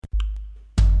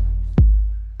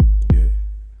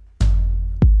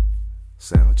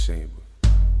Sound chamber.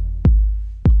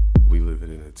 We live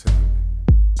in entertainment.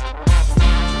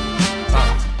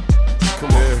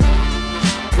 Come on.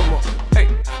 Come on. Hey.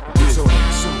 Put your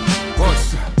hands up.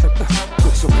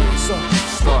 Put your hands up.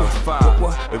 Start 5.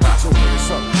 What? Put your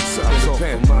hands up. Sound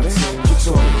chamber, man. Get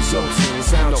your hands up.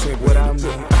 Sound chamber. What I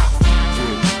mean.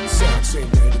 Sound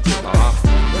chamber.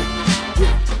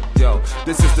 Yo,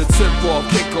 this is the tip-off,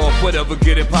 kick-off, whatever,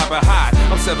 get it poppin' hot.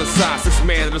 I'm 7 signs, 6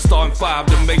 man of the starting 5.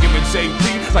 The Megan and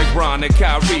JP, like Bron and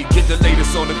Kyrie. Get the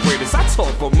latest on the greatest, I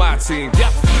talk for my team, yep.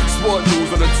 Sport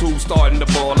news on the tube, starting the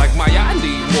ball. Like Maya, I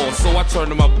need more, so I turn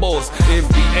to my boss.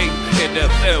 NBA,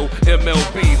 NFL,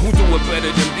 MLB, who do it better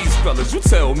than these fellas? You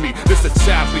tell me, this a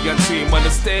champion team,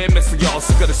 understand? Missing y'all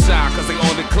sick of the shine, cause they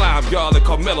on the climb, y'all in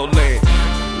Carmelo land.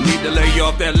 Need to lay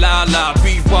off that la-la,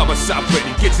 beef barbershop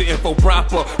ready. Get your info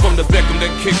proper. From the Beckham,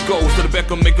 that kick goes to the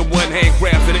Beckham, make a one-hand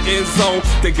grab to the end zone.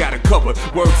 They got it covered.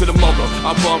 Word to the mother.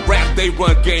 I run rap, they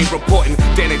run game reporting.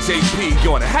 Dan and JP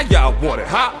on it. How y'all want it,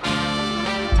 huh?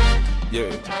 Yeah,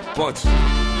 bunch.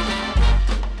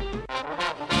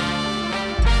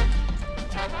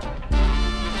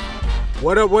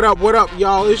 What up,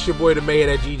 y'all? It's your boy, the mayor,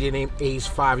 that DJ named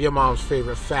Ace5, your mom's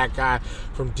favorite fat guy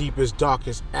from deepest,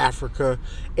 darkest Africa,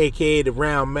 a.k.a. the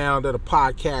round mound of the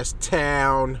podcast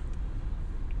town,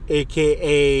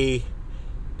 a.k.a.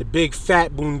 the big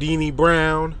fat Bundini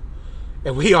Brown.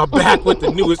 And we are back with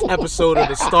the newest episode of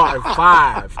the Starting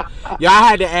 5. Yeah, I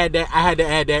had to add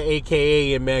that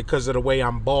AKA in, man, because of the way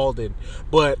I'm balding.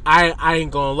 But I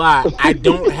ain't gonna lie, I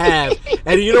don't have.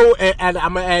 And you know, and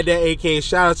I'm gonna add that AKA.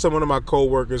 Shout out to one of my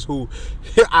coworkers who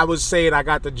I was saying I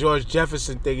got the George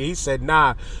Jefferson thing. He said,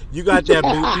 "Nah, you got that.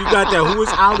 Who was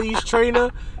Ali's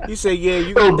trainer?" He said, "Yeah,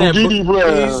 you got that." He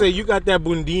said, "You got that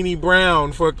Bundini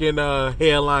Brown fucking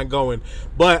hairline going."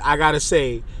 But I gotta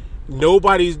say,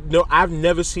 I've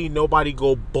never seen nobody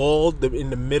go bald in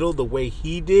the middle the way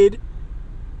he did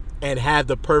and have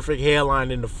the perfect hairline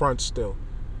in the front still.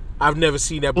 I've never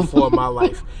seen that before in my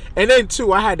life. And then,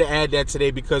 too, I had to add that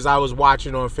today because I was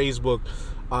watching on Facebook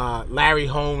Larry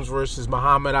Holmes versus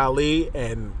Muhammad Ali,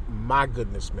 and my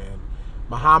goodness, man.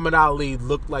 Muhammad Ali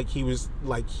looked like he was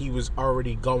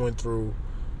already going through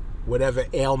whatever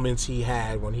ailments he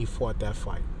had when he fought that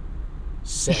fight.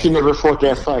 Sad. He never fought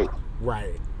that fight.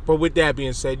 Right. But with that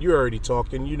being said, you're already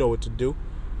talking. You know what to do.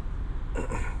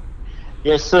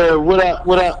 Yes, sir. What up?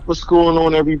 What's going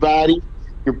on, everybody?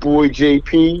 Your boy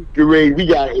JP. Get ready. We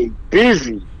got a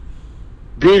busy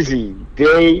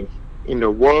day in the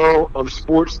world of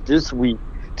sports this week.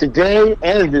 Today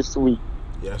and this week.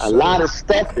 Yes, sir. A lot of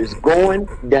stuff is going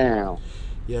down.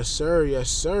 Yes, sir. Yes,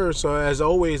 sir. So, as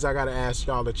always, I got to ask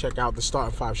y'all to check out the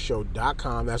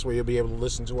Starting5Show.com. That's where you'll be able to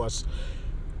listen to us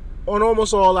on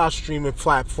almost all our streaming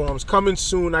platforms. Coming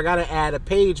soon, I gotta add a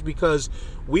page because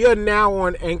we are now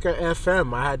on Anchor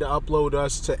FM. I had to upload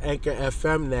us to Anchor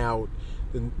FM now,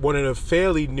 one of the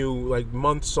fairly new, like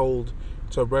months old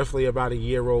to roughly about a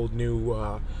year old new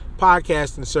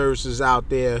podcasting services out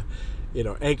there. You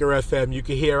know, Anchor FM. You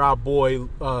can hear our boy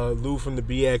Lou from the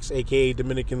BX, aka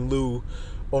Dominican Lou,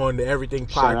 on the Everything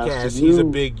Podcast. He's a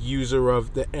big user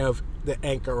of the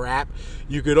Anchor app.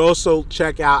 You could also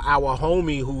check out our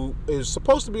homie who is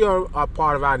supposed to be a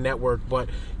part of our network, but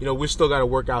you know we still got to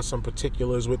work out some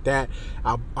particulars with that.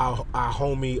 Our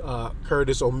homie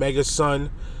Curtis Omega's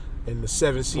son and the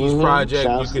 7 Seas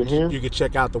Project. You could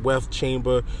check out the Wealth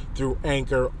Chamber through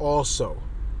Anchor also.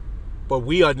 But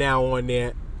we are now on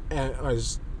there.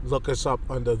 Look us up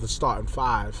under the Starting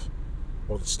 5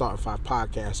 or the Starting 5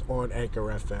 podcast on Anchor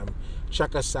FM.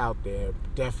 Check us out there.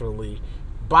 Definitely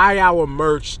buy our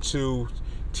merch to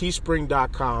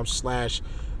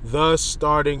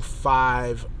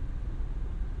teespring.com/the-starting5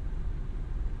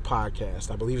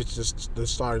 podcast. I believe it's just the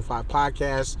Starting 5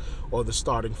 podcast or the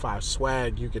Starting 5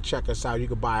 swag. You can check us out. You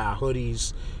can buy our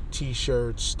hoodies,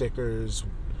 t-shirts, stickers.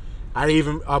 I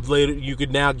even uploaded. You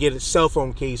could now get cell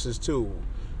phone cases too.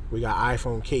 We got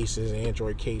iPhone cases,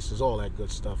 Android cases, all that good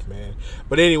stuff, man.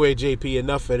 But anyway, JP,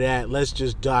 enough of that. Let's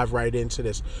just dive right into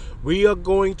this. We are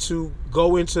going to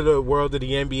go into the world of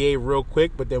the NBA real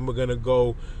quick, but then we're going to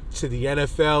go to the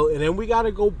NFL, and then we got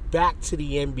to go back to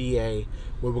the NBA,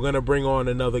 where we're going to bring on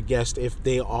another guest if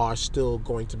they are still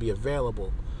going to be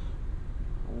available.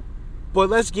 But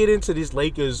let's get into these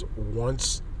Lakers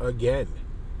once again.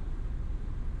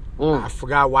 I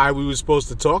forgot why we were supposed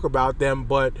to talk about them,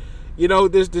 but you know,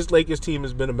 this Lakers team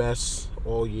has been a mess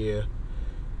all year.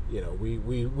 You know,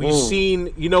 we've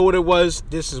seen, you know what it was?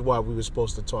 This is why we were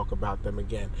supposed to talk about them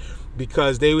again.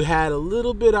 Because they had a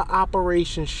little bit of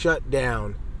Operation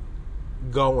Shutdown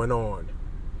going on.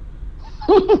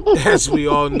 As we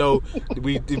all know,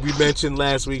 we mentioned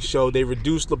last week's show, they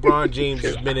reduced LeBron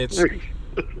James' minutes.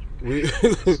 They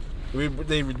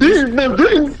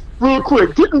reduced. Real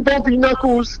quick, didn't Bumpy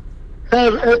Knuckles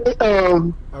have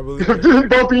I believe didn't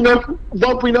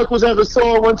Bumpy Knuckles have a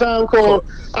song one time called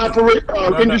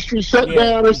Industry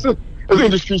Shutdown or something? It was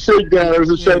Industry Shakedown. It was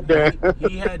a shutdown.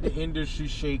 He had the Industry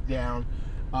Shakedown.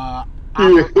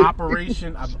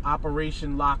 Operation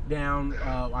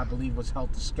Lockdown, I believe, was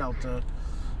Helter Skelter.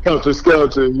 Helter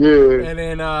Skelter, yeah. And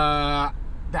then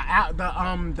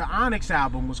the Onyx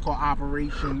album was called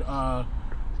Operation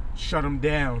Shut 'Em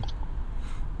Down.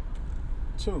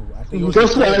 Too. I think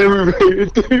that's why it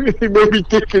made me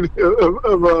thinking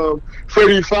of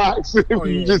Freddie Fox. Said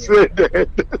that.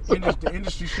 The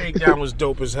Industry Shakedown was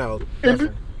dope as hell.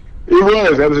 It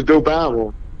was. That was a dope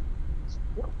album.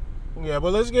 Yeah,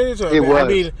 but let's get into it. I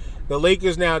mean, the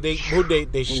Lakers now they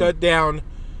shut down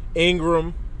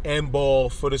Ingram and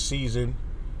Ball for the season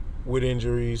with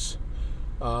injuries.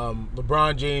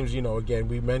 LeBron James, again,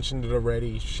 we mentioned it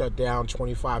already, shut down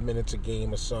 25 minutes a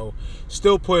game or so.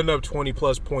 Still putting up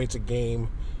 20-plus points a game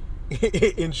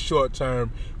in short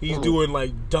term. He's doing,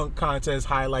 dunk contest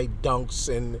highlight dunks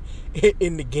in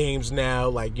the games now.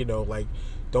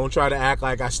 Don't try to act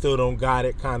like I still don't got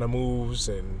it kind of moves.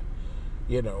 And,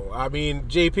 I mean,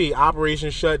 JP,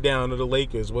 Operation Shutdown of the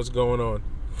Lakers. What's going on?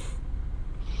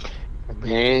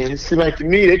 Man, it seems like to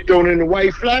me they're throwing in the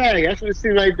white flag. That's what it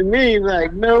seems like to me.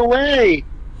 Like, no way.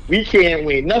 We can't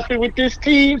win nothing with this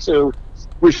team, so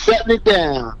we're shutting it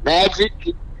down. Magic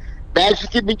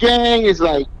in the gang is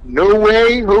like, no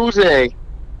way, Jose.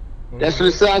 That's what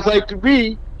it sounds like to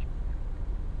me.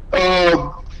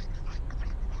 I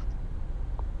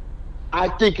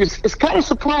think it's kind of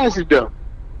surprising, though.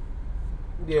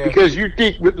 Yeah. Because you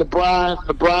think with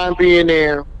LeBron being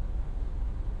there,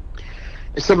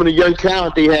 and some of the young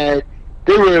talent they had,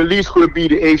 they were at least going to be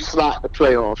the 8th slot in the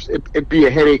playoffs. It'd be a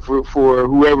headache for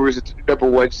whoever is the number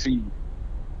 1 seed.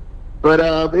 But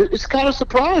it's kind of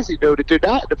surprising, though, that they're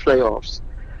not in the playoffs.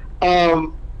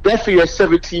 Definitely a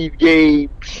 17-game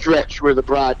stretch where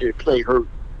LeBron didn't play hurt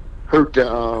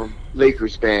the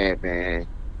Lakers bad, man.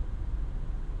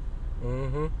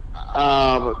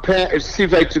 It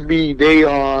seems like to me they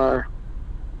are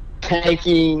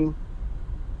tanking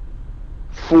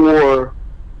for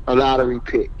a lottery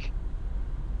pick.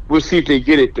 We'll see if they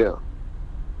get it, though.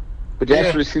 But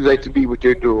that's what it seems like to be what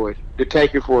they're doing. They're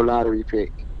tanking for a lottery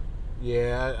pick.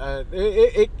 Yeah,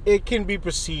 it can be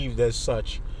perceived as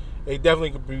such. It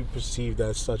definitely can be perceived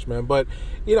as such, man. But,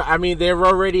 I mean, they're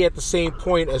already at the same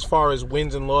point as far as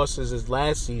wins and losses as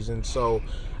last season. So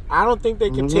I don't think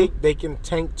they can they can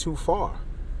tank too far.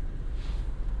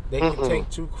 They can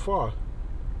tank too far.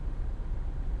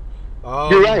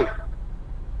 You're right.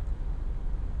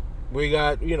 We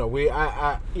got,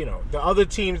 the other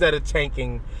teams that are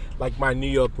tanking, like my New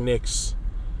York Knicks,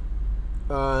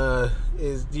 that's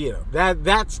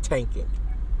tanking.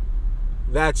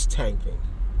 That's tanking.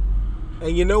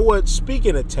 And you know what?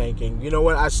 Speaking of tanking,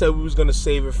 I said we was going to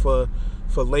save it for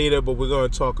later, but we're going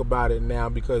to talk about it now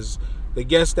because the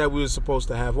guest that we were supposed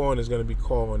to have on is going to be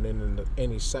calling in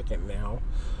any second now.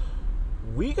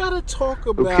 We got to talk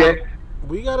about... Okay.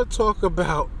 We got to talk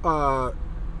about...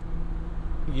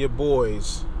 your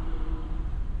boys.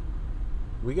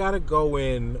 We got to go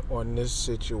in on this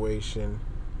situation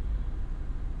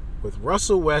with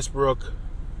Russell Westbrook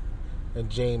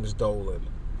and James Dolan.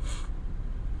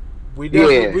 We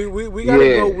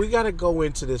gotta go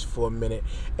into this for a minute.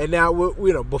 And now,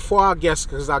 before our guest,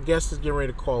 because our guest is getting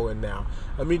ready to call in now,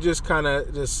 let me just kind of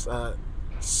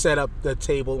set up the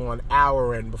table on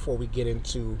our end before we get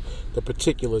into the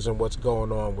particulars and what's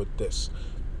going on with this.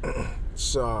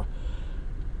 So,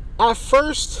 at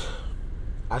first,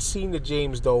 I seen the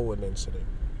James Dolan incident.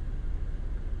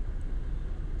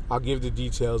 I'll give the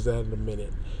details of that in a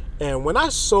minute. And when I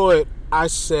saw it, I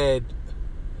said,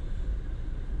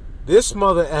 this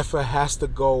mother effer has to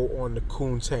go on the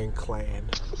Koontang Clan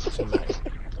tonight.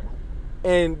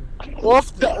 And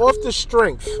off the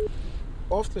strength.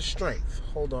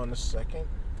 Hold on a second.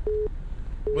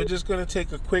 We're just going to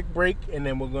take a quick break, and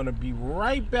then we're going to be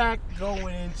right back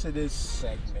going into this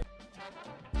segment.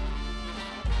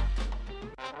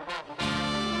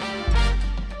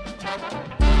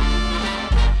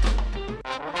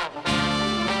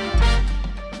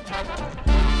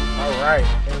 Alright,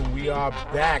 and we are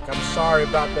back. I'm sorry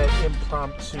about that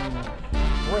impromptu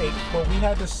break, but we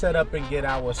had to set up and get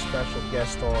our special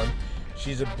guest on.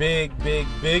 She's a big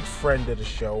friend of the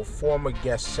show, former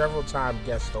guest, several time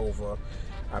guest over.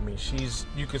 I mean,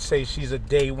 you could say she's a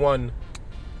day one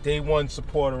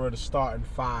supporter of the starting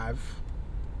five.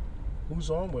 Who's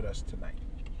on with us tonight?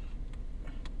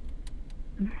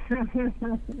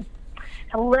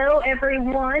 Hello,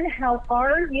 everyone. How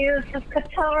are you? This is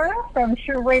Katara from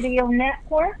True Radio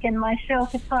Network and my show,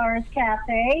 Katara's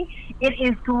Cafe. It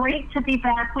is great to be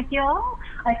back with y'all.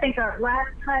 I think our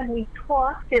last time we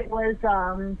talked, it was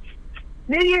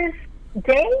New Year's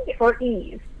Day or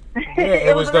Eve. Yeah,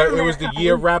 it was the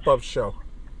year wrap-up show.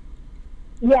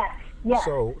 Yes.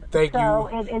 So, thank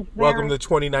you. Welcome to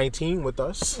 2019 with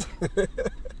us.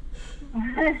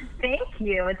 Thank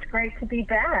you. It's great to be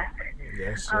back.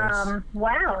 Yes. Wow.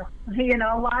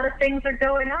 A lot of things are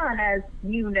going on, as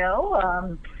you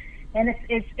know, and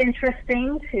it's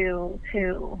interesting to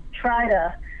try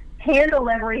to handle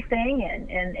everything,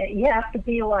 and you have to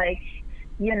be like,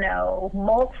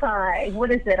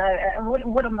 what is it?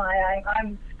 What am I?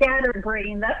 I'm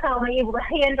scatterbrained. That's how I'm able to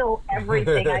handle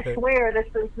everything. I swear, this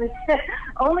is the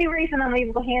only reason I'm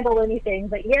able to handle anything.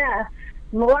 But yeah,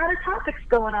 a lot of topics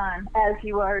going on, as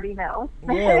you already know.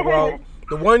 Yeah, well,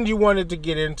 the one you wanted to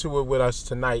get into it with us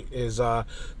tonight is the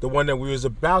one that we was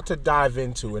about to dive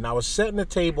into. And I was setting the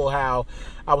table how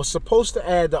I was supposed to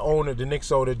add the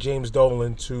Knicks owner, James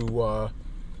Dolan, to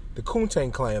the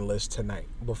Koontang Clan list tonight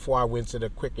before I went to the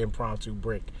quick impromptu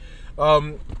break.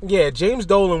 James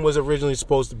Dolan was originally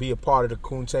supposed to be a part of the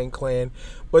Koontang Clan,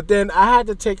 but then I had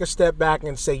to take a step back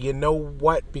and say, you know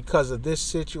what, because of this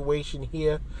situation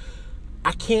here,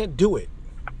 I can't do it.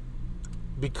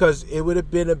 Because it would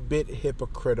have been a bit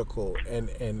hypocritical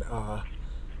and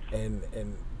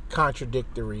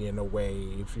contradictory in a way,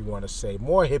 if you want to say.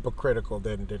 More hypocritical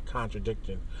than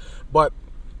contradiction. But,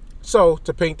 so,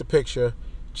 to paint the picture,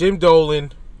 Jim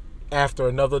Dolan, after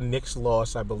another Knicks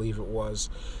loss, I believe it was,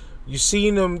 you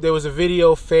seen him, there was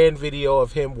a fan video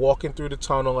of him walking through the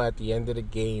tunnel at the end of the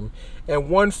game, and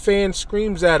one fan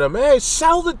screams at him, "Hey,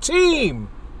 sell the team!"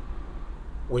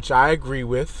 Which I agree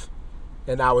with.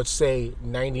 And I would say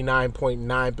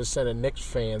 99.9% of Knicks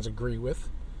fans agree with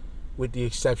the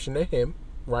exception of him.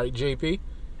 Right, JP?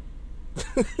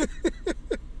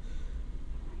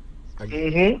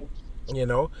 Mm-hmm.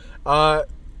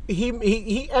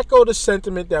 He echoed a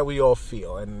sentiment that we all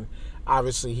feel. And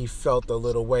obviously he felt a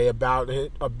little way about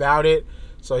it.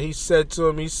 So he said to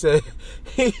him,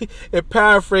 it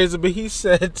paraphrased, but he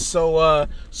said, so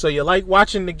you like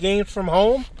watching the games from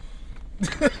home?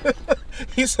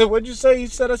 He said, what'd you say? He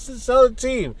said, I said, sell the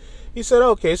team. He said,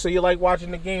 okay, so you like watching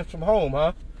the games from home,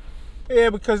 huh? Yeah,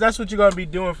 because that's what you're going to be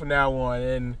doing from now on.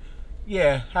 And,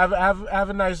 yeah, have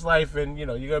a nice life. And, you're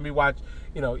going to be watching,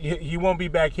 you won't be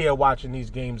back here watching these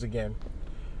games again.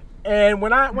 And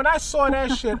when I saw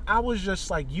that shit, I was just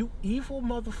like, you evil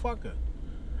motherfucker.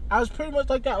 I was pretty much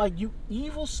like that. Like, you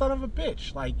evil son of a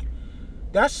bitch. Like,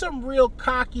 that's some real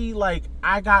cocky, like,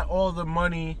 I got all the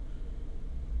money,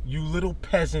 you little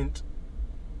peasant,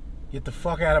 get the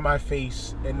fuck out of my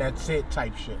face, and that's it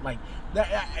type shit. Like,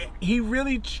 that, he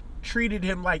really treated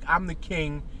him like, I'm the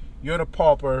king, you're the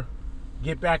pauper,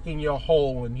 get back in your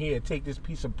hole, and here, take this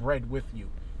piece of bread with you.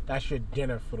 That's your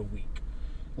dinner for the week.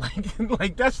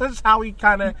 Like that's how he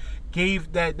kind of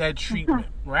gave that treatment,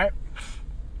 right?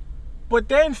 But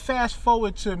then fast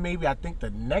forward to maybe, I think, the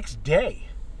next day,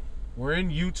 we're in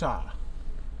Utah.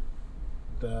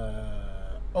 The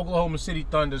Oklahoma City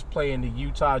Thunder's playing the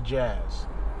Utah Jazz.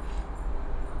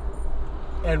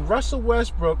 And Russell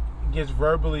Westbrook gets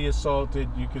verbally assaulted,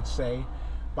 you could say,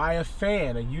 by a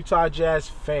fan, a Utah Jazz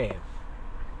fan.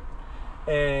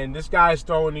 And this guy's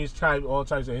throwing all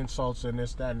types of insults and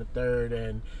this, that, and the third.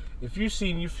 And if you've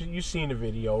seen the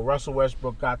video, Russell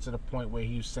Westbrook got to the point where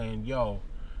he was saying, yo,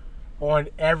 on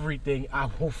everything, I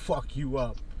will fuck you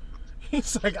up.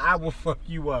 He's like, I will fuck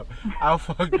you up. I'll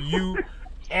fuck you.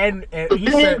 And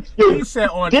he said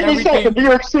on everything. He's like a New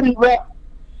York City rap.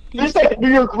 He's like a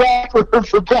New York rapper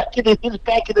from back in the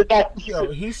 90s. Yo,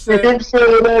 he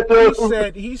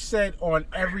said on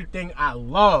everything I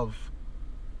love.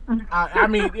 I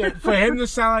mean, for him to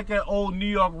sound like an old New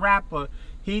York rapper,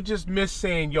 he just missed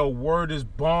saying, yo, word is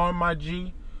born, my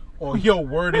G. Or, yo,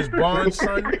 word is born,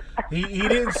 son. He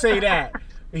didn't say that.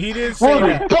 He didn't say word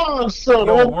that. Is born, son.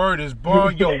 Yo, word is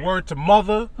born. Yo, word to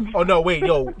mother. Oh, no, wait.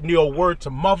 Yo, word to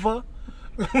mother.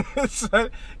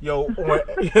 But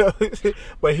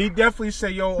he definitely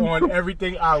said, yo, on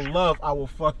everything I love, I will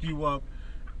fuck you up.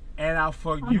 And I'll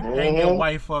fuck you and your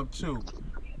wife up, too.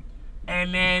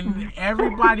 And then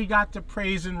everybody got to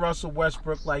praising Russell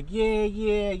Westbrook like,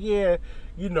 yeah.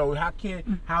 You know,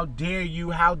 how dare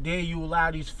you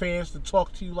allow these fans to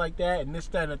talk to you like that, and this,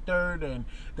 that, and the third, and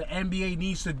the NBA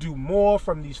needs to do more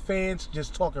from these fans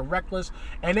just talking reckless.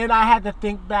 And then I had to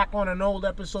think back on an old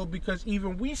episode, because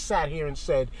even we sat here and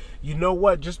said, you know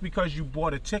what, just because you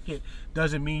bought a ticket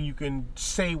doesn't mean you can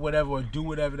say whatever or do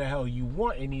whatever the hell you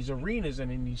want in these arenas and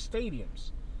in these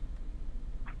stadiums.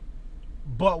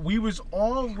 But we was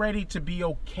all ready to be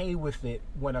okay with it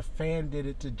when a fan did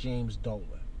it to James Dolan.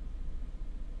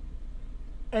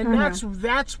 And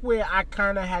that's where I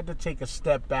kind of had to take a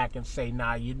step back and say,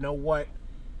 nah, you know what?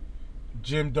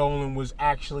 Jim Dolan was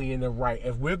actually in the right.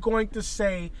 If we're going to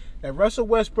say that Russell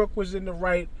Westbrook was in the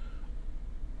right,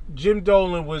 Jim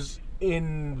Dolan was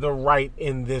in the right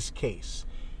in this case.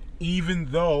 Even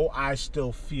though I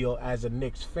still feel as a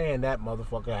Knicks fan, that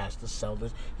motherfucker has to sell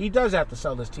this. He does have to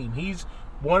sell this team. He's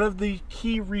one of the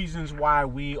key reasons why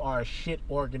we are a shit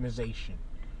organization.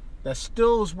 That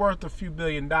still is worth a few $1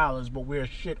 billion, but we're a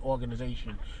shit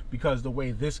organization because the way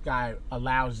this guy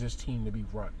allows this team to be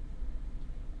run.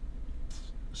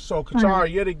 So, Katara,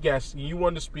 you're the guest. You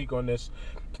want to speak on this.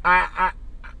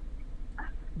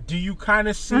 Do you kind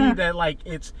of see that, like,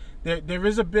 it's there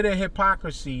is a bit of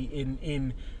hypocrisy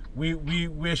in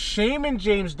we're shaming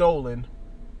James Dolan,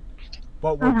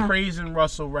 but we're praising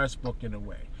Russell Westbrook in a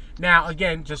way. Now,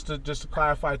 again, just to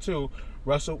clarify too,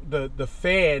 Russell, the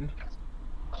fan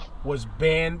was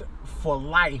banned for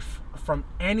life from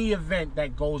any event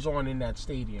that goes on in that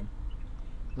stadium.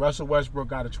 Russell Westbrook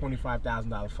got a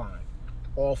 $25,000 fine.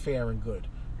 All fair and good.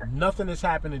 Nothing has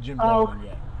happened to Jim Dolan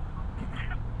yet.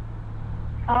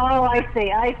 Oh, I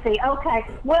see. Okay.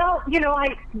 Well, you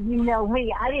know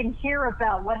me. I didn't hear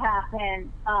about what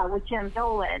happened with Jim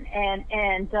Dolan,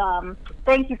 and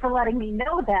thank you for letting me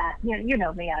know that. You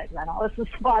know me. I know this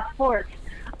is SWAT Sports.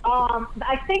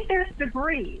 I think there's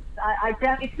degrees.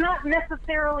 It's not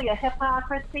necessarily a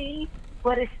hypocrisy,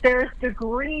 but there's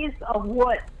degrees of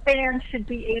what fans should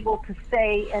be able to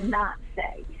say and not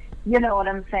say. You know what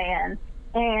I'm saying?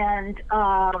 And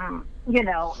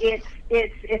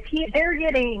they're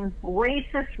getting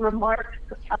racist remarks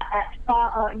at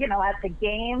the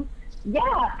game.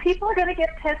 Yeah, people are going to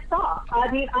get pissed off.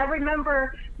 I mean, I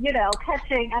remember,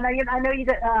 catching. I know you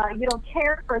don't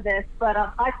care for this, but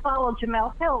I follow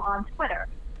Jamel Hill on Twitter,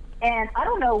 and I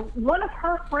don't know, one of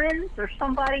her friends or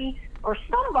somebody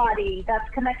that's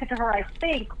connected to her, I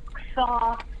think,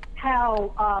 saw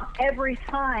how every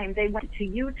time they went to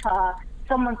Utah,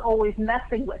 someone's always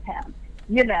messing with him.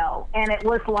 And it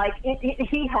was like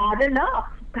he had enough.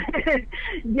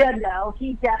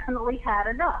 He definitely had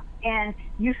enough. And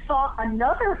you saw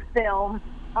another film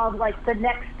of, like, the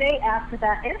next day after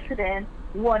that incident,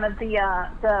 one of the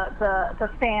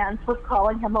fans was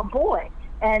calling him a boy.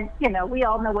 And we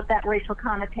all know what that racial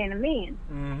connotation means.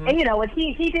 Mm-hmm. And and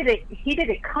he did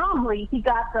it calmly. He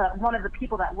got one of the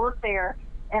people that worked there,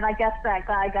 and I guess that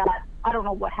guy I don't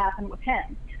know what happened with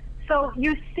him. So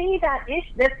you see that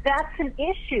that's an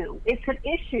issue. It's an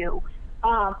issue,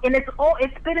 and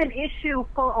it's been an issue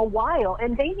for a while.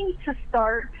 And they need to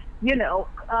start, I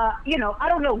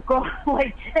don't know, go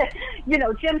like,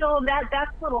 Jim Dolan.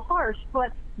 That's a little harsh,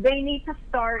 but they need to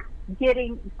start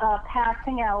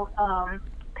passing out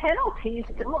penalties.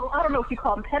 Well, I don't know if you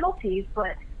call them penalties,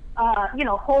 but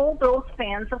hold those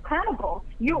fans accountable.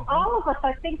 All of us,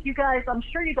 I think you guys, I'm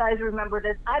sure you guys remember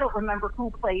this. I don't remember who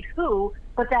played who,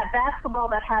 but that basketball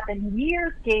that happened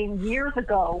years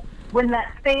ago, when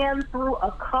that fan threw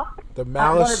a cup the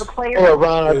malice, one of the players. Oh,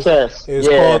 Ron Artest.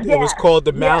 It was called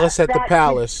the Malice at the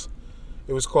Palace.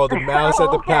 It was called the Malice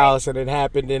at the Palace, and it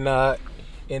happened in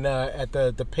at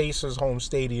the Pacers home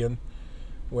stadium.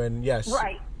 When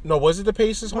right. No, was it the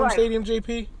Pacers home stadium,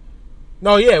 JP?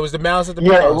 No, yeah, it was the Malice at the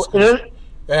Palace.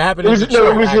 It happened in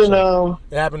Detroit.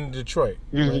 It happened in Detroit.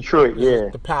 Detroit, yeah.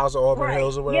 The Palace of Auburn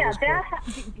Hills or whatever.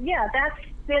 That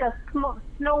did a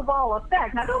snowball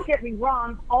effect. Now, don't get me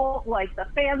wrong. The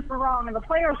fans were wrong and the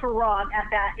players were wrong at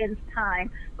that time.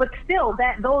 But still,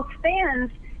 those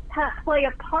fans play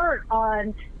a part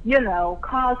on,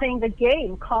 causing the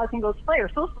game, causing those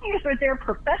players. Those players are there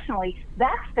professionally.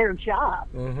 That's their job.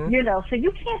 Mm-hmm. So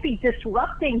you can't be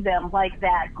disrupting them like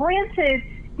that. Granted,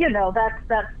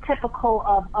 that's typical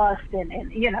of us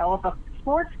and of a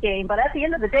sports game, but at the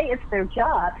end of the day, it's their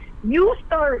job. You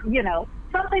start,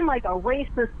 something like a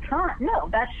racist taunt. No,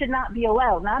 that should not be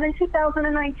allowed. Not in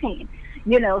 2019.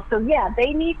 So yeah,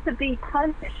 they need to be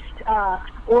punished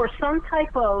or some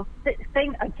type of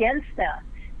thing against them.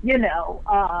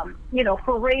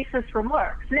 For racist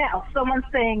remarks. Now, someone's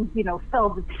saying, sell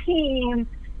the team.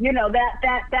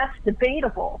 That's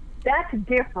debatable. that's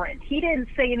different. He didn't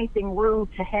say anything rude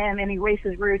to him, any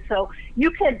racist rude. So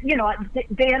you could,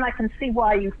 Dan, I can see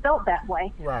why you felt that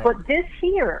way. Right. But this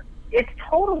here, it's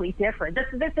totally different.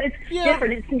 It's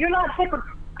different. You're not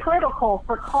hypocritical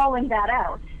for calling that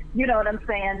out. You know what I'm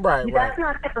saying? Right. That's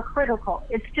not hypocritical.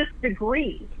 It's just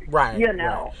degrees. Right. You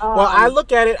know. Right. Well, I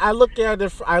looked at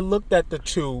the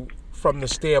two from the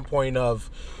standpoint of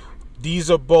these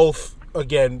are both,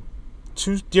 again,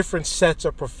 two different sets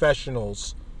of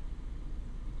professionals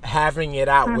having it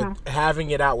out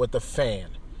with a fan,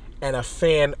 and a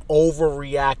fan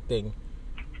overreacting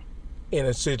in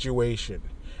a situation.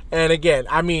 And again,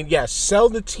 I mean, yes, sell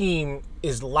the team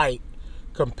is light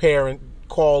compared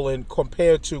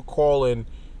to calling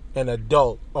an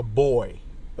adult a boy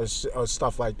or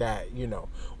stuff like that,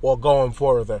 or going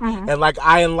further. And like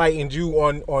I enlightened you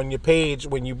on your page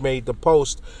when you made the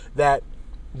post that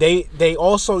they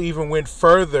also even went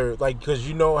further, like, because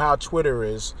you know how Twitter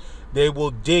is, they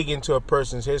will dig into a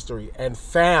person's history and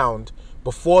found,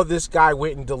 before this guy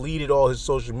went and deleted all his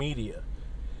social media,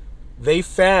 they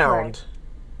found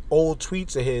old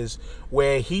tweets of his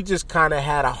where he just kind of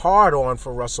had a hard on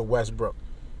for Russell Westbrook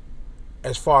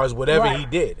as far as whatever he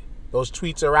did. Those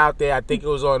tweets are out there. I think it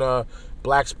was on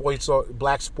Black Sports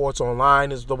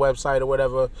Online is the website or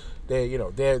whatever.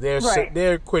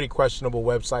 They're pretty questionable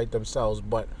website themselves,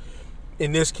 but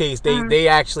in this case they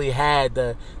actually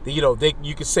had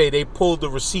you could say they pulled the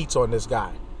receipts on this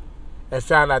guy and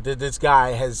found out that this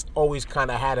guy has always kind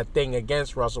of had a thing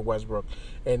against Russell Westbrook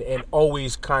and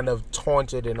always kind of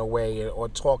taunted in a way or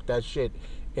talked that shit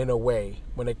in a way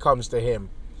when it comes to him.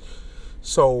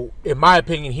 So, in my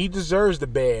opinion, he deserves the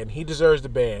ban.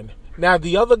 Now,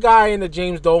 the other guy in the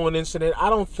James Dolan incident, I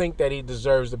don't think that he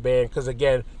deserves the ban because,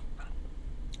 again,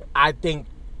 I think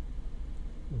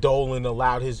Dolan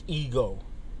allowed his ego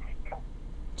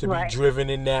to be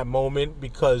driven in that moment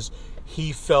because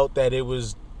he felt that it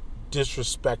was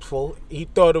disrespectful. He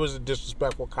thought it was a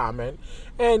disrespectful comment,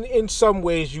 and in some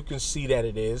ways you can see that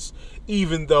it is,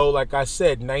 even though, like I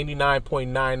said,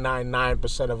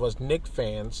 99.999% of us Knicks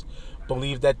fans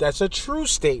believe that that's a true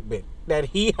statement, that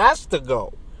he has to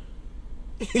go.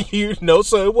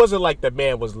 So it wasn't like the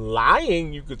man was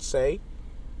lying, you could say.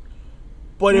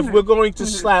 But if we're going to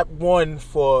slap one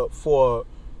for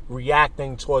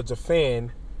reacting towards a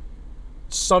fan,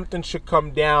 something should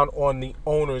come down on the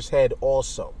owner's head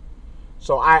also.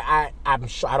 So I'm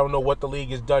sure, I don't know what the league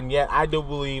has done yet. I do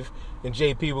believe, and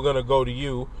JP, we're going to go to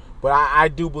you, but I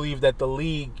do believe that the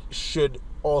league should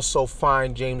also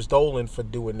fine James Dolan for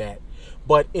doing that.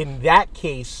 But in that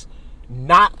case,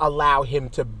 not allow him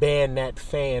to ban that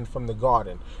fan from the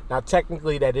Garden. Now,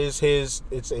 technically, that is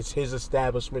it's his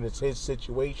establishment, it's his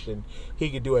situation. He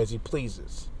can do as he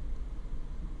pleases.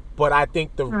 But I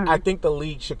think the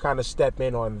league should kind of step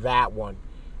in on that one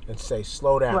and say,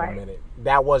 slow down a minute.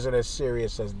 That wasn't as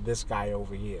serious as this guy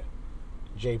over here.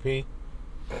 JP?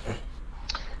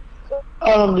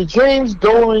 The James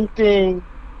Dolan thing,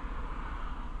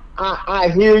 I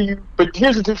hear you, but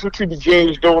here's the difference between the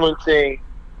James Dolan thing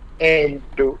and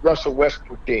the Russell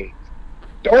Westbrook thing.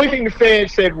 The only thing the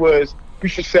fans said was, we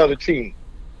should sell the team.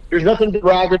 There's nothing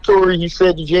derogatory he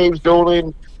said to James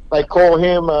Dolan, like call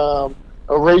him a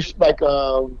race, like, he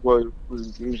was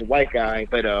a white guy,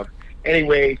 but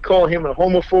anyway, call him a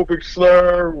homophobic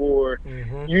slur or,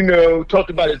 talked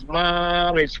about his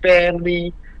mom, his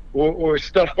family, or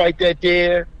stuff like that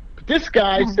there. But this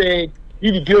guy said,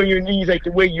 you need to get on your knees like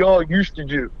the way y'all used to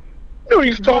do.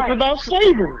 He's talking about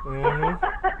slavery.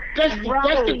 That's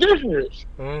the difference.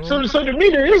 So to me,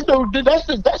 there is no. That's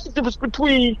the difference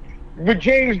between the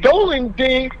James Dolan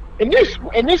thing and this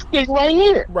thing right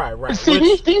here. Right.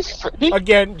 See, these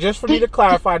again, just for me to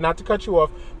clarify, not to cut you off,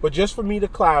 but just for me to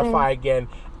clarify again,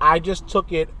 I just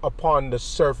took it upon the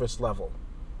surface level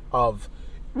of.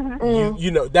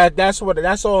 That's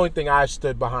the only thing I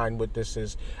stood behind with this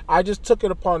is I just took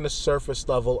it upon the surface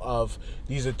level of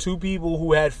these are two people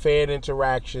who had fan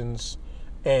interactions,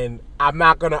 and I'm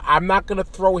not gonna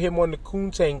throw him on the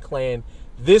Koontang clan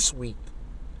this week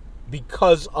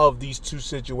because of these two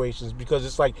situations, because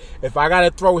it's like if I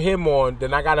gotta throw him on,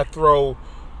 then I gotta throw,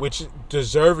 which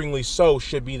deservingly so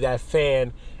should be that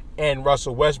fan and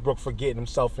Russell Westbrook for getting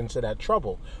himself into that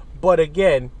trouble. But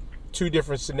again, two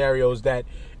different scenarios that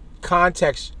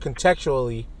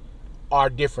contextually are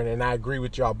different, and I agree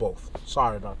with y'all both.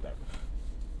 Sorry about that.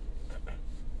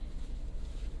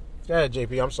 Yeah,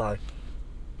 JP, I'm sorry.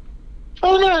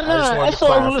 Oh no! That's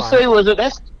all I was gonna say was that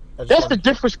that's the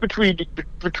difference between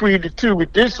the two.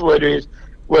 With this one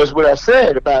was what I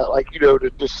said about, like,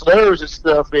 the slurs and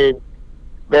stuff, and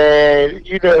man,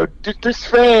 this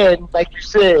fan, like you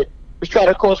said, is try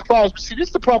to cause problems. But see, this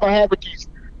is the problem I have with these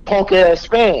punk ass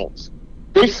fans.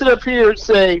 They sit up here and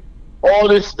say all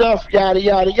this stuff, yada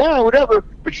yada yada, whatever,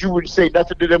 but you wouldn't say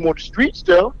nothing to them on the streets,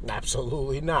 though.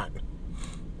 Absolutely not.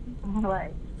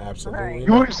 Right. Absolutely Right. not.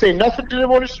 You wouldn't say nothing to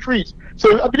them on the streets.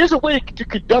 So I mean, there's a way to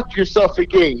conduct yourself in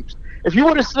games. If you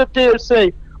want to sit up there and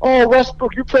say, "Oh,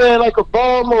 Westbrook, you're playing like a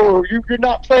bum," or "You're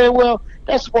not playing well,"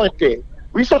 that's one thing.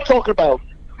 We start talking about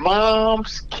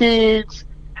moms, kids,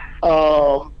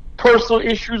 personal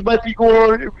issues might be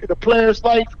going on in a player's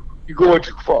life. You're going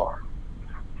too far.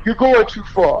 You're going too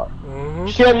far. Mm-hmm.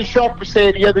 Shannon Sharp was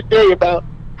saying the other day about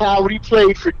how when he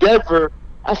played for Denver,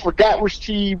 I forgot which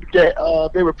team that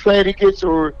they were playing against,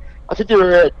 or I think they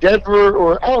were at Denver,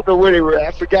 or I don't know where they were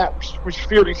at. I forgot which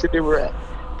field he said they were at.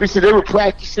 But he said they were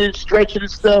practicing, stretching and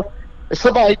stuff. And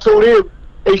somebody told him,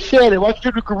 "Hey, Shannon, why don't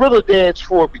you do the gorilla dance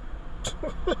for me?"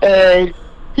 And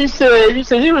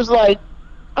he was like,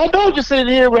 "I know I just said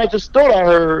it here, but I just thought I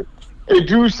heard." And the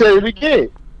dude said it again.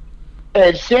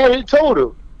 And Shannon told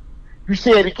him, "You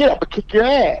say it again, I'm going to kick your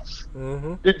ass."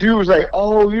 Mm-hmm. The dude was like,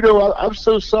 "Oh, I'm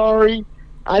so sorry.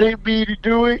 I didn't mean to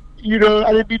do it. I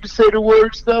didn't mean to say the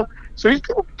word stuff." So these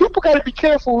people got to be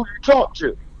careful who you talk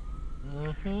to.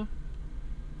 Mm-hmm.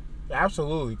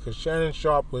 Absolutely, because Shannon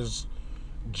Sharp was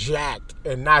jacked,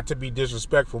 and not to be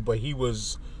disrespectful, but he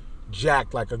was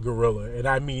jacked like a gorilla, and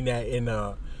I mean that in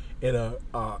a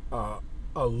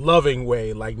loving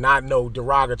way, like not no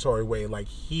derogatory way. Like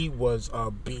he was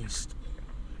a beast,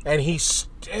 and he's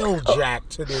still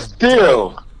jacked to this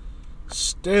day.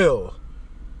 Still,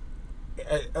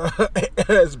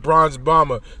 as Bronze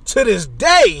Bomber to this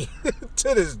day,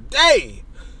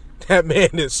 that man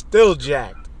is still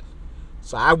jacked.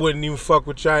 So I wouldn't even fuck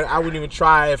with trying. I wouldn't even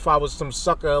try if I was some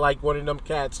sucker like one of them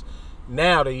cats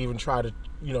now to even try to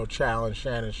challenge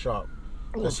Shannon Sharp,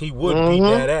 because he would beat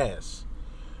that ass.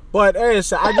 But like I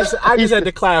said, I just had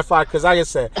to clarify, because like I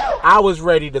said, I was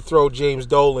ready to throw James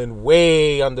Dolan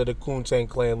way under the Kuntan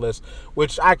Clan list,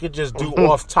 which I could just do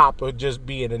off top of just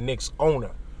being a Knicks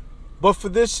owner. But for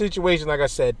this situation, like I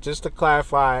said, just to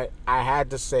clarify, I had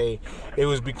to say it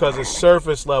was because of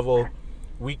surface level.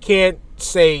 We can't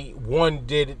say one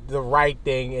did the right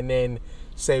thing and then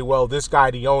say, well, this guy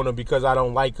the owner, because I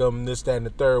don't like him, this, that, and the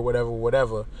third,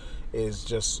 whatever, is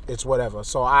just, it's whatever.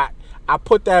 So I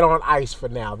put that on ice for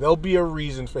now. There'll be a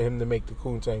reason for him to make the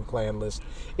Kuntan Clan list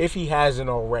if he hasn't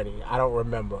already. I don't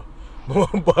remember,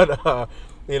 but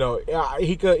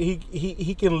he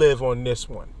can live on this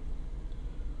one.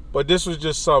 But this was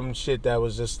just some shit that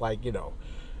was just like,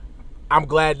 I'm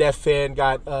glad that fan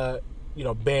got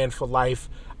banned for life.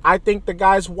 I think the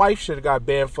guy's wife should have got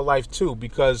banned for life too,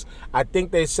 because I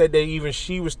think they said that even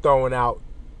she was throwing out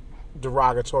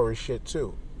derogatory shit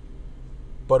too.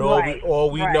 But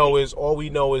all we know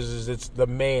is it's the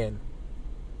man.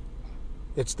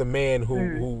 It's the man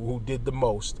who did the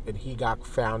most, and he got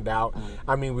found out.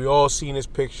 I mean, we all seen his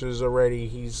pictures already.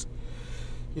 He's,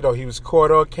 he was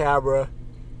caught on camera.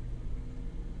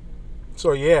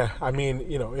 So yeah, I mean,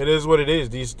 it is what it is.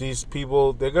 These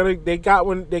people, they're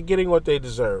getting what they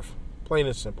deserve. Plain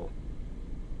and simple.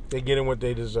 They're getting what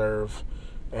they deserve.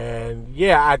 And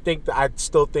yeah, I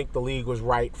still think the league was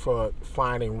right for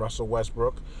fining Russell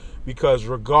Westbrook, because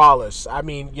regardless of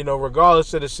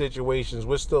the situations,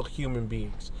 we're still human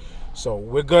beings. So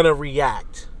we're gonna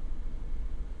react.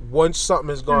 Once something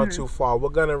has gone too far, we're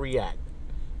gonna react.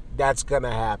 That's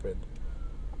gonna happen.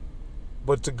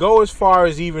 But to go as far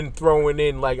as even throwing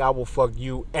in, like, I will fuck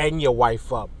you and your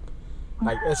wife up,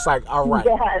 like, it's like, all right.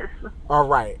 Yes. All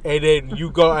right. And then you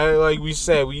go, like we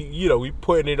said, we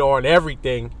putting it on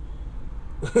everything.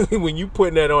 When you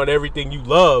putting that on everything you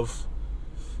love,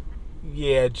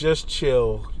 yeah, just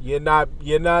chill. You're not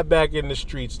back in the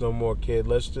streets no more, kid.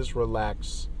 Let's just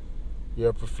relax. You're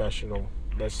a professional.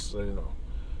 Let's,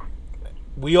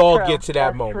 we all get to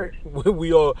that moment.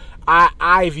 We all.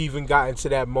 I've even gotten to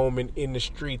that moment in the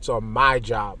streets on my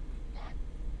job.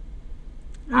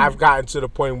 I've gotten to the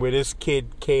point where this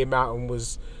kid came out and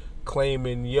was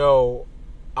claiming, "Yo,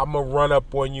 I'm gonna run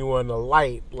up on you on the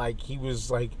light," like he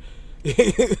was like,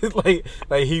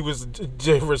 like he was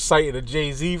reciting a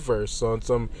Jay-Z verse on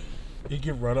some. You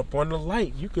can run up on the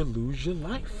light, you could lose your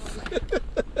life.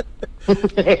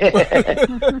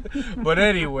 But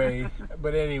anyway,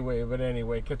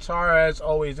 Katara, as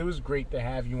always, it was great to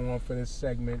have you on for this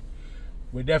segment.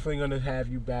 We're definitely going to have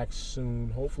you back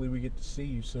soon. Hopefully we get to see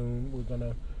you soon. We're going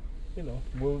to,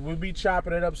 we'll be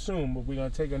chopping it up soon, but we're going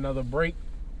to take another break,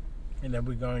 and then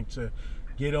we're going to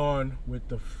get on with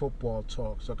the football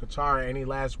talk. So, Katara, any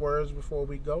last words before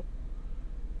we go?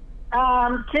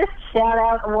 Just shout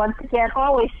out once again.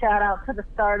 Always shout out to the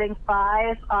starting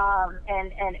five.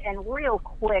 And real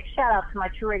quick, shout out to my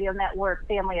True Radio Network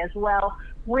family as well.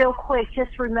 Real quick,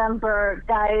 just remember,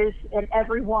 guys, and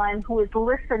everyone who is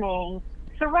listening,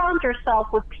 surround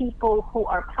yourself with people who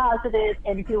are positive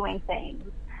and doing things.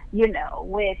 You know,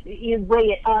 with way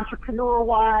it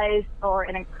entrepreneur-wise, or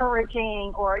an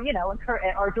encouraging, or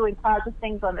or doing positive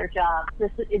things on their jobs.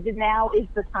 Now is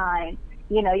the time.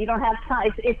 You know, you don't have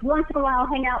time. It's once in a while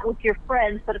hang out with your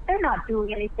friends, but if they're not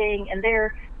doing anything and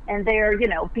they're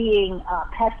being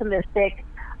pessimistic,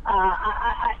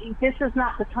 this is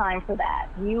not the time for that.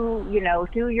 You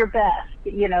do your best.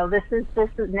 You know, this is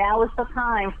now is the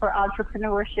time for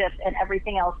entrepreneurship and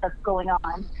everything else that's going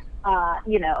on.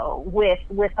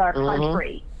 With our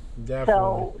country.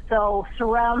 Definitely. So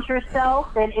surround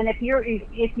yourself, and if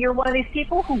you're one of these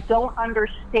people who don't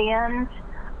understand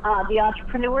the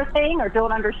entrepreneur thing, or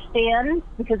don't understand,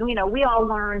 because we all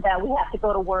learned that we have to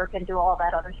go to work and do all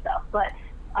that other stuff, but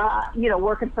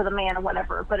working for the man or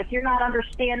whatever. But if you're not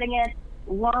understanding it,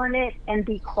 learn it and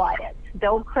be quiet.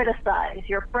 Don't criticize.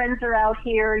 Your friends are out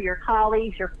here, your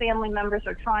colleagues, your family members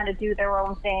are trying to do their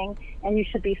own thing, and you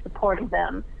should be supporting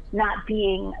them, not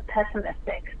being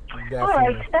pessimistic. Definitely. All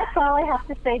right, that's all I have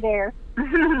to say there.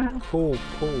 Cool.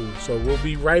 So we'll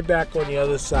be right back on the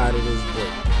other side of this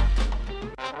break.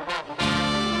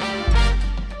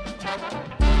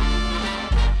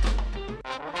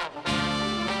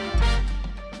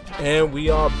 And we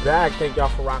are back. Thank y'all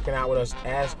for rocking out with us.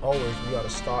 As always, we are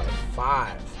the starting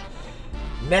five.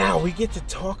 Now we get to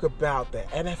talk about the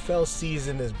NFL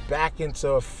season is back into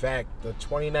effect. The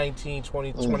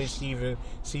 2019-2020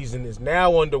 season is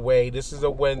now underway. This is a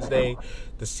Wednesday.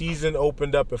 The season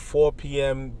opened up at 4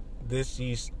 p.m. this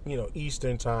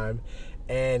Eastern time.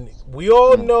 And we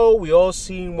all know, we all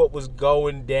seen what was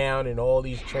going down in all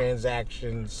these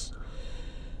transactions.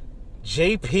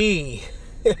 JP,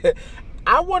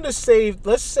 I want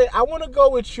to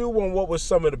go with you on what was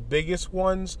some of the biggest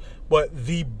ones, but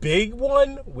the big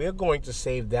one, we're going to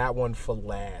save that one for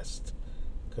last,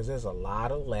 because there's a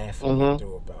lot of laughing to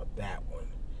do about that one.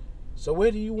 So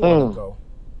where do you want to go?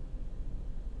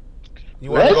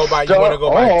 You want to go by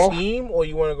team, or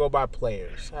you want to go by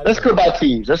players? Let's go by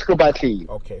teams.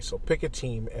 Okay, so pick a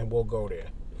team and we'll go there.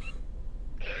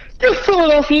 The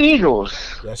Philadelphia Eagles.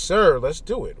 Yes, sir. Let's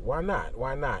do it. Why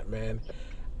not, man?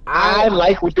 I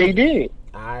like what they did.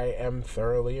 I am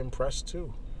thoroughly impressed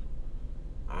too.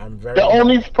 The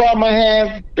only problem I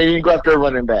have, they didn't go after a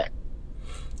running back.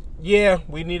 Yeah,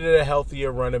 we needed a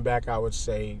healthier running back, I would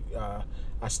say.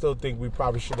 I still think we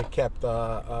probably should have kept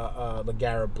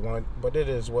LeGarrette Blount, but it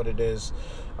is what it is.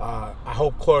 I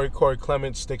hope Corey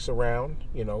Clement sticks around.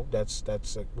 You know, that's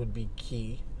would be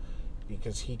key,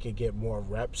 because he could get more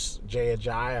reps. Jay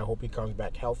Ajayi, I hope he comes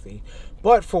back healthy.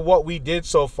 But for what we did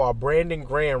so far, Brandon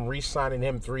Graham, re-signing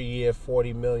him 3-year,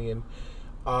 $40 million.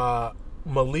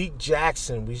 Malik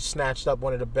Jackson, we snatched up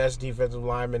one of the best defensive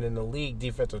linemen in the league,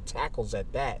 defensive tackles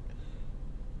at that.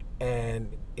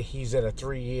 And he's at a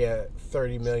 3-year,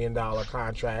 $30 million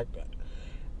contract.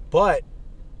 But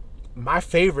my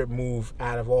favorite move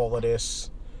out of all of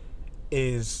this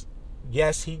is,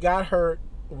 yes, he got hurt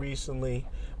recently,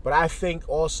 but I think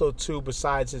also, too,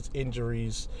 besides his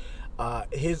injuries,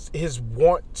 his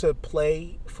want to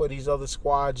play for these other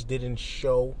squads didn't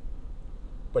show.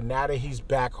 But now that he's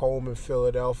back home in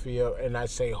Philadelphia, and I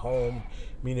say home,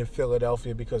 meaning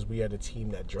Philadelphia because we are the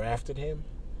team that drafted him,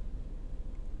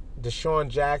 Deshaun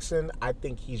Jackson, I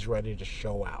think he's ready to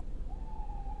show out.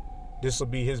 This will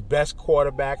be his best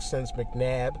quarterback since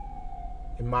McNabb,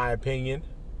 in my opinion.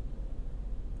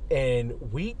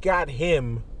 And we got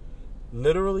him,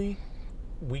 literally,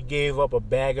 we gave up a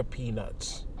bag of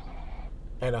peanuts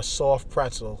and a soft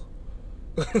pretzel.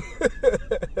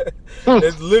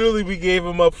 It's literally, we gave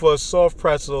him up for a soft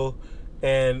pretzel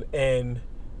and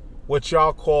what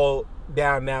y'all call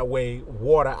down that way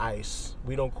water ice.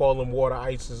 We don't call them water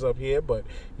ices up here, but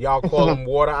y'all call them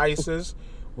water ices.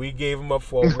 We gave him up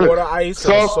for water ice,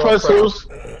 soft pretzels,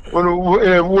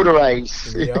 and water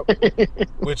ice. Yep.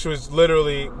 Which was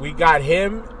literally, we got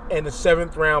him and the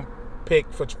 7th round pick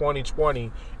for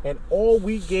 2020, and all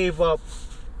we gave up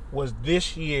was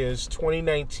this year's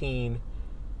 2019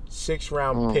 6th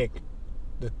round pick,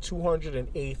 the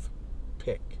 208th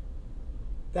pick.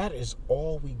 That is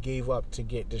all we gave up to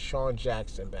get Deshaun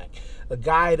Jackson back. A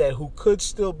guy who could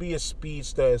still be a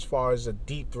speedster as far as a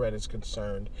deep threat is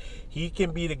concerned. He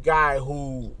can be the guy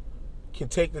who can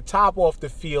take the top off the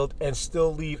field and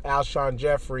still leave Alshon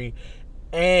Jeffrey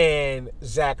and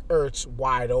Zach Ertz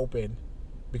wide open.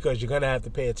 because you're going to have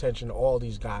to pay attention to all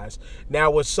these guys.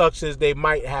 Now, what sucks is they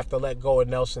might have to let go of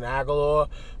Nelson Aguilar,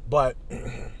 but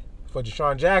for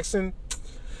Deshaun Jackson,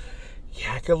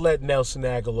 yeah, I could let Nelson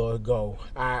Aguilar go.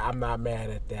 I'm not mad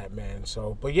at that, man.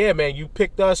 So, but yeah, man, you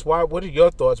picked us. What are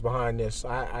your thoughts behind this?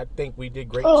 I think we did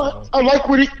great. I like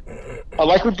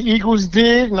what the Eagles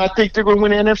did, and I think they're going to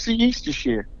win the NFC East this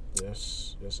year.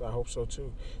 Yes, I hope so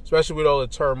too. Especially with all the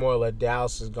turmoil that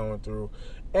Dallas is going through,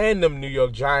 and them New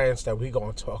York Giants that we're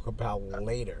going to talk about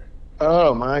later.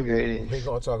 Oh my goodness, we're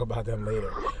going to talk about them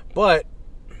later. But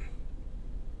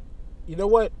you know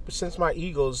what? Since my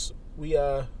Eagles,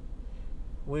 we're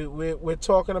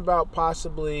talking about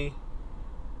possibly.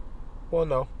 Well,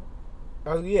 no.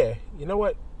 Yeah. You know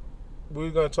what? We're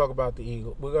going to talk about the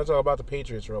Eagles. We're going to talk about the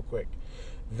Patriots real quick.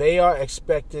 They are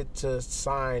expected to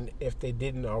sign, if they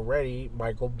didn't already,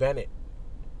 Michael Bennett.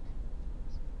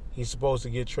 He's supposed to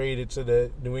get traded to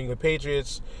the New England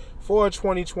Patriots for a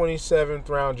 2020 7th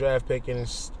round draft pick in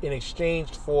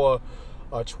exchange for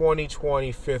a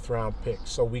 2020 5th round pick.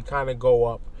 So we kind of go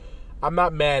up. I'm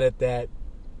not mad at that.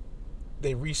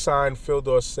 They re-signed Phil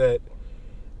Dorsett,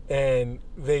 and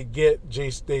they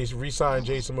re-signed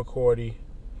Jason McCourty.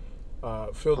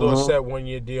 Phil Dorsett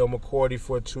 1-year deal, McCourty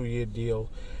for a 2-year deal.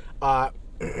 I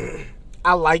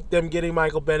like them getting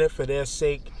Michael Bennett for their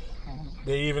sake.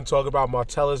 They even talk about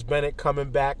Martellus Bennett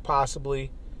coming back possibly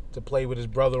to play with his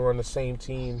brother on the same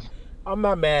team. I'm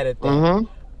not mad at that. Mm-hmm.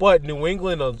 But New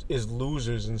England is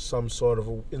losers in some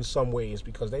ways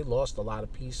because they lost a lot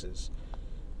of pieces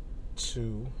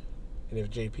to. And if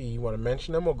JP, you want to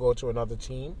mention them or go to another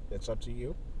team, it's up to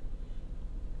you.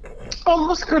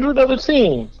 Let's go to another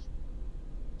team.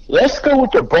 Let's go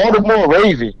with the Baltimore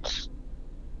Ravens.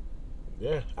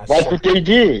 Yeah, what they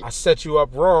did. I set you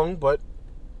up wrong, but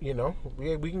you know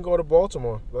we can go to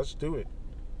Baltimore. Let's do it.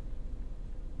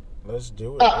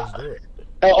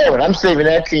 And I'm saving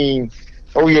that team.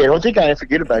 Oh yeah, don't think I didn't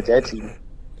forget about that team.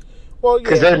 Well, yeah,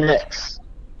 because they're next.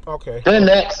 Okay. They're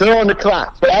next. They're on the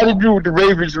clock. But I had to do with the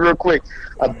Ravens real quick.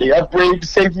 They upgraded the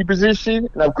safety position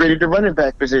and upgraded the running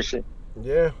back position.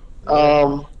 Yeah.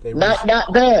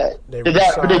 Not bad. They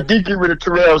did get rid of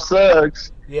Terrell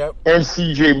Suggs. Yep. And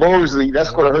C.J. Mosley.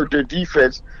 That's going to hurt their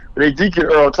defense. But they did get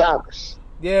Earl Thomas.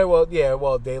 Yeah. Well,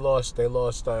 they lost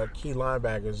key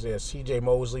linebackers. Yeah. C.J.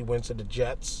 Mosley went to the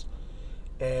Jets,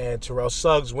 and Terrell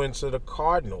Suggs went to the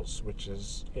Cardinals, which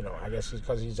is, I guess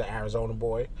because he's an Arizona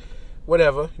boy.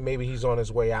 Whatever. Maybe he's on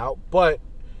his way out. But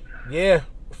yeah,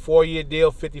 4-year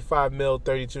deal, $55 million,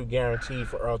 $32 guaranteed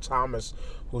for Earl Thomas,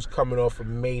 who's coming off a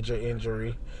major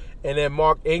injury. And then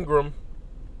Mark Ingram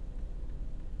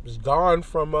is gone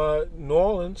from New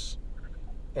Orleans,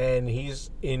 and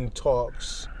he's in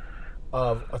talks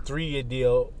of a 3-year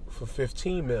deal for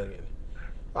 $15 million.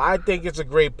 I think it's a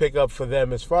great pickup for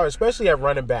them especially at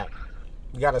running back.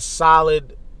 You got a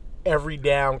solid every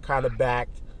down kind of back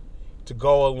to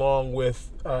go along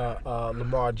with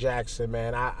Lamar Jackson,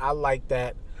 man. I like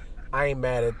that. I ain't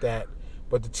mad at that.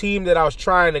 But the team that I was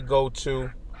trying to go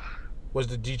to was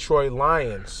the Detroit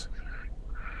Lions.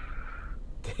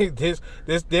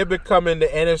 They're becoming the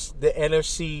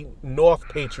NFC North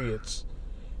Patriots.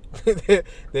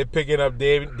 They're picking up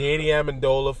Danny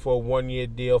Amendola for a 1-year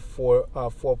deal for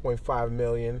 $4.5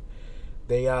 million.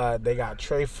 They got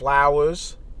Trey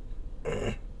Flowers,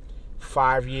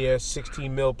 5-year,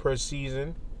 $16 million per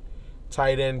season.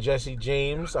 Tight end Jesse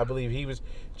James, I believe he was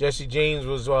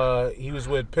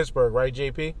with Pittsburgh, right,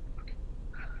 JP?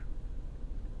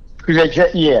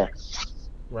 Yeah.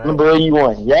 Right. Number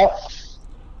 81, yeah.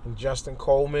 And Justin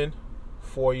Coleman,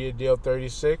 4-year deal,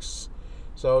 36.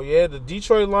 So yeah, the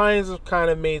Detroit Lions have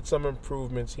kind of made some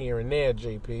improvements here and there,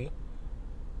 JP.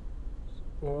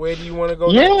 Well, where do you want to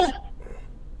go next?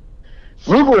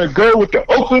 We're going to go with the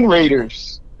Oakland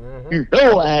Raiders. Mm-hmm. You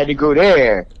know I had to go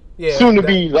there. Yeah, soon to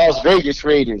be Las Vegas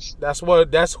Raiders. That's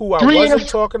who I wasn't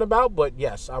talking about, but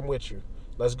yes, I'm with you.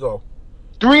 Let's go.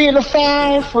 3 and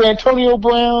 5 for Antonio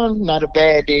Brown. Not a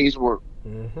bad day's work.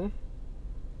 Mm-hmm.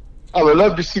 I would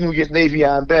love to see them get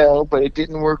Le'Veon Bell, but it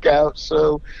didn't work out.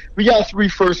 So we got 3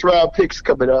 first-round picks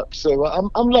coming up. So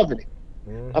I'm loving it.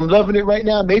 Mm-hmm. I'm loving it right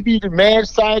now. Maybe the mad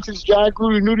scientist John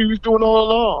Gruden knew what he was doing all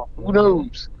along. Mm-hmm. Who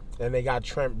knows? And they got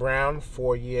Trent Brown,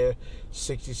 4-year,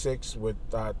 66 with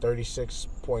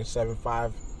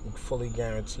 36.75 fully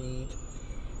guaranteed.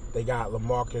 They got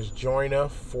LaMarcus Joyner,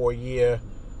 4-year,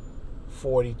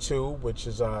 42, which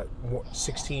is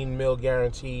 $16 million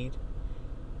guaranteed.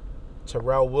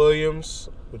 Terrell Williams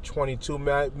with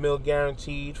 $22 million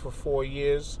guaranteed for 4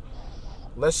 years.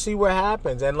 Let's see what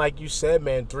happens. And like you said,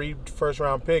 man, 3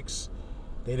 first-round picks.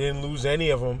 They didn't lose any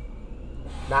of them.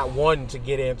 not one to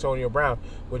get Antonio Brown,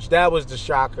 which that was the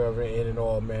shocker of it in and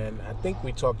all, man. I think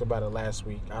we talked about it last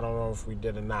week. I don't know if we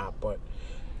did or not, but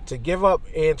to give up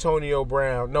Antonio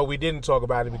Brown, no, we didn't talk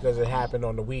about it because it happened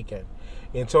on the weekend.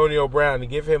 Antonio Brown, to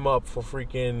give him up for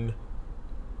freaking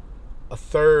a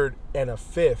third and a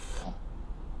fifth,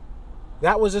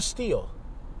 that was a steal.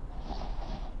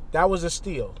 That was a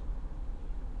steal.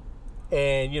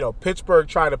 And, Pittsburgh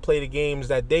tried to play the games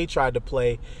that they tried to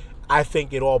play. I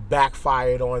think it all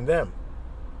backfired on them.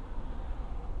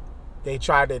 They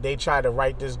tried to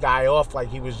write this guy off like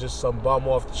he was just some bum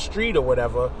off the street or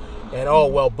whatever. And,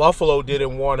 Buffalo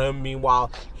didn't want him.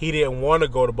 Meanwhile, he didn't want to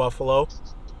go to Buffalo.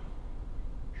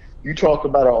 You talk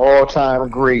about an all-time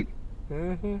great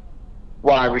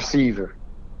wide receiver.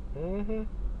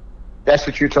 That's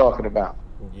what you're talking about.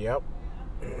 Yep.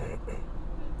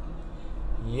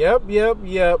 Yep.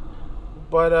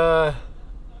 But,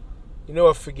 you know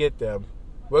what? Forget them.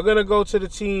 We're going to go to the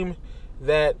team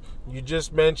that you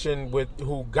just mentioned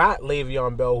who got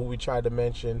Le'Veon Bell, who we tried to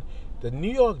mention, the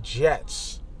New York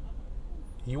Jets.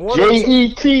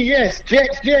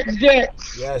 Jets,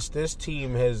 Jets. Yes, this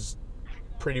team has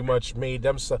pretty much made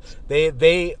them so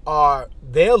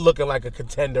they're looking like a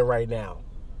contender right now.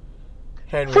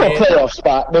 For a playoff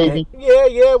spot, maybe.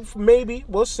 Yeah, maybe.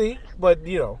 We'll see. But,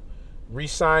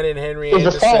 re-signing Henry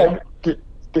Anderson.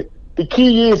 The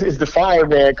key is the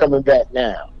fireman coming back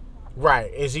now.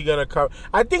 Right. Is he going to come?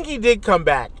 I think he did come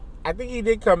back.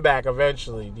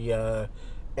 Eventually. The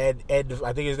Ed,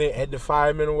 I think his name Ed the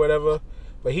Fireman or whatever.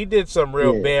 But he did some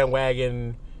real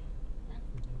bandwagon.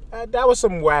 That was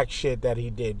some whack shit that he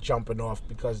did, jumping off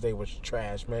because they was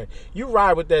trash, man. You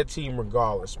ride with that team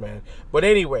regardless, man. But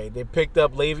anyway, they picked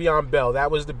up Le'Veon Bell.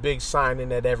 That was the big signing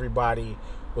that everybody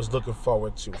was looking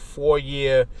forward to.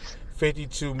 4-year,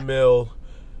 $52 million,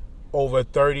 over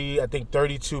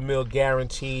 32 million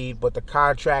guaranteed. But the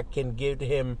contract can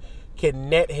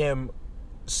net him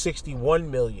 $61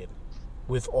 million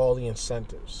with all the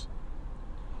incentives.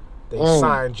 They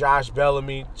signed Josh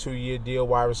Bellamy, 2-year deal,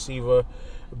 wide receiver.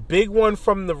 Big one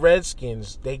from the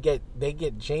Redskins. They get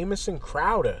Jamison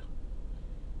Crowder,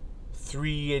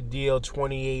 3-year deal,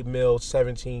 $28 million,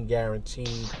 17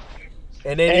 guaranteed.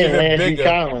 And then even Landry bigger.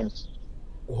 Collins.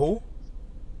 Who?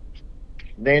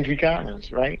 Landry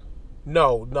Collins, right?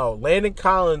 No. Landon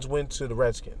Collins went to the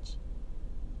Redskins.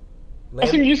 I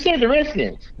think you said the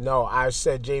Redskins. No, I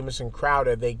said Jamison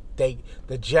Crowder. The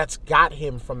Jets got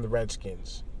him from the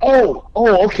Redskins. Oh,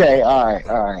 okay. All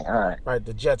right. Right,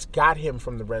 the Jets got him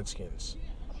from the Redskins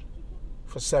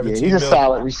for 17 he's a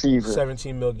solid receiver.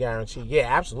 17 million guaranteed. Yeah,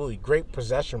 absolutely. Great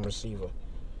possession receiver.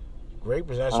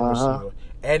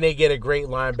 And they get a great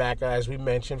linebacker, as we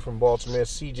mentioned, from Baltimore,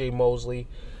 C.J. Mosley,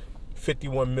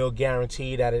 51 million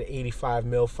guaranteed out of 85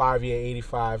 million, 5-year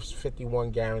 85, 51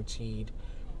 guaranteed.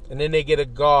 And then they get a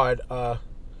guard,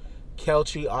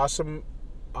 Kelchi Osamle.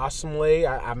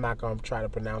 I'm not going to try to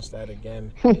pronounce that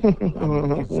again.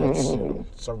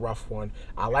 It's a rough one.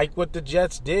 I like what the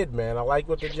Jets did, man.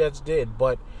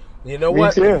 But you know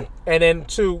what? Too. And then,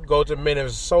 go to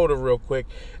Minnesota real quick.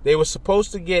 They were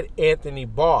supposed to get Anthony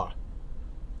Barr.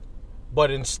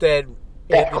 But instead,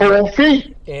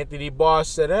 Anthony Barr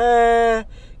said,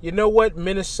 you know what?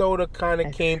 Minnesota kind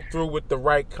of came through with the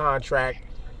right contract.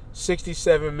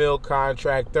 67 mil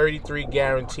contract, 33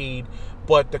 guaranteed.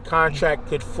 But the contract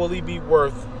could fully be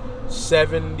worth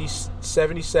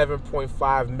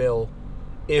 77.5 mil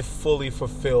if fully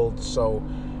fulfilled. So,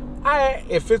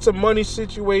 if it's a money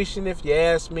situation, if you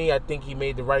ask me, I think he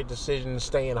made the right decision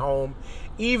staying home.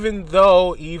 Even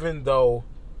though,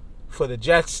 for the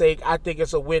Jets' sake, I think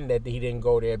it's a win that he didn't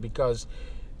go there because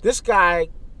this guy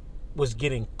was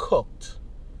getting cooked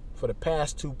for the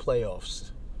past 2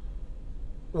 playoffs.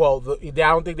 Well, I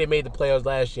don't think they made the playoffs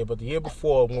last year, but the year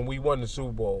before when we won the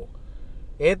Super Bowl,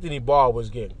 Anthony Barr was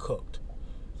getting cooked.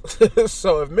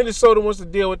 So if Minnesota wants to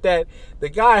deal with that, the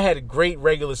guy had great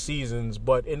regular seasons,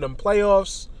 but in them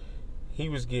playoffs, he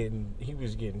was getting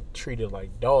treated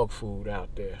like dog food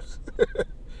out there.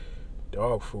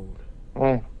 Dog food.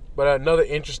 But another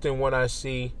interesting one I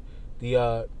see,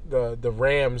 the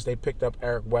Rams, they picked up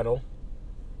Eric Weddle.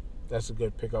 That's a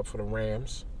good pickup for the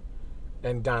Rams.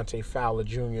 And Dante Fowler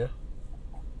Jr.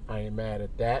 I ain't mad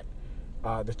at that.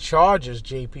 The Chargers,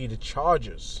 JP, the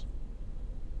Chargers.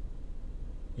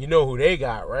 You know who they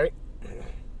got, right?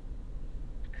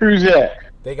 Who's that?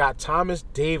 They got Thomas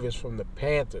Davis from the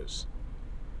Panthers.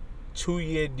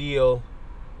 2-year deal,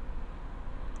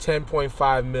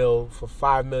 $10.5 million for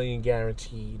 $5 million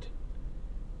guaranteed.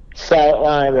 Solid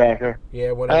linebacker.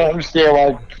 Yeah, I don't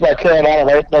understand why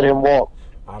Carolina let him walk.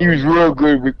 He was real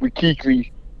good with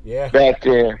Kuechly. Yeah. Back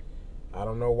there. I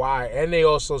don't know why. And they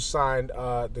also signed,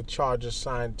 the Chargers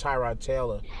signed Tyrod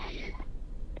Taylor.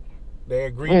 They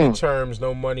agreed to terms,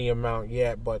 no money amount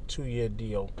yet, but 2-year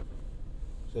deal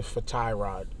for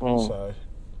Tyrod. So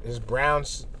his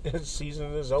Browns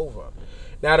season is over.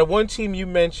 Now, the one team you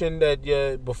mentioned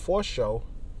that before show,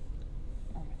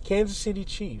 Kansas City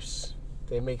Chiefs.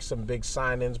 They make some big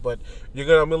signings, but I'm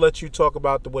gonna let you talk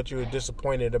about what you were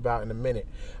disappointed about in a minute.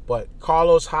 But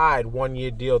Carlos Hyde,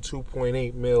 1-year deal,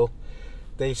 $2.8 million.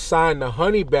 They signed the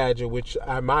Honey Badger, which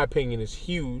in my opinion is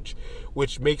huge,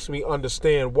 which makes me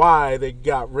understand why they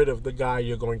got rid of the guy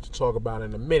you're going to talk about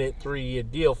in a minute. 3-year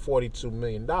deal, $42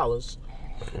 million.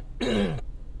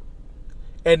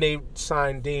 And they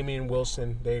signed Damian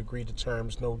Wilson. They agreed to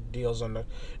terms, no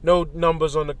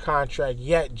numbers on the contract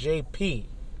yet. JP,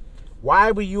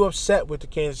 why were you upset with the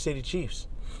Kansas City Chiefs?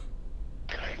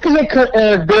 Because they cut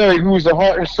Eric Berry, who was the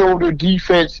heart and soul of their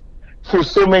defense for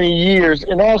so many years,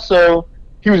 and also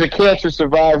he was a cancer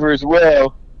survivor as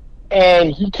well,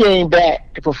 and he came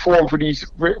back to perform for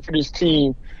this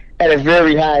team at a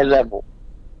very high level.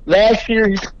 Last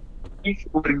year, he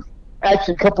was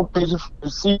actually a couple games of the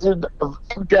season of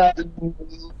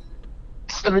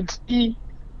 2017.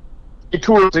 He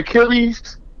tore his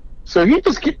Achilles, so he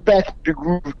just get back into the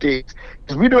groove of things.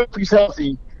 Because we know if he's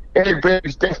healthy, Eric Berry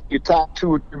is definitely a top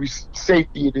 2 or 3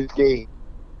 safety in this game.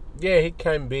 Yeah, he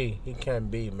can be. He can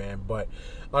be, man. But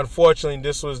unfortunately,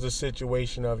 this was the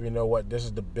situation of, this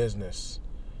is the business.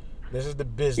 This is the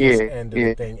business end of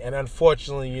the thing. And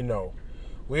unfortunately,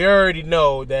 we already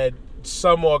know that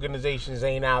some organizations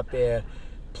ain't out there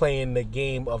playing the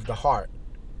game of the heart.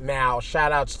 Now,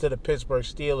 shout-outs to the Pittsburgh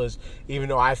Steelers, even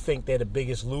though I think they're the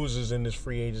biggest losers in this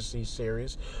free agency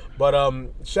series. But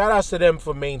shout-outs to them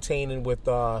for maintaining with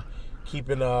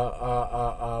keeping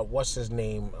what's his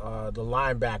name, the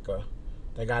linebacker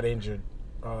that got injured.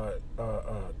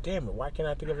 Damn it! Why can't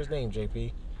I think of his name,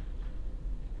 JP?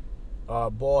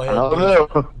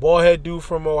 Ballhead dude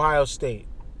from Ohio State,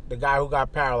 the guy who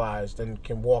got paralyzed and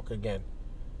can walk again.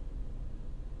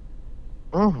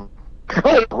 Ryan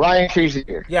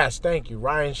Shazier. Yes, thank you,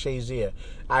 Ryan Shazier.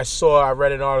 I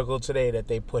read an article today that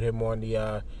they put him on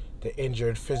the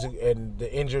injured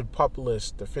pup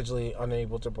list, the physically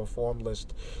unable to perform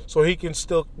list, so he can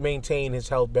still maintain his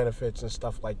health benefits and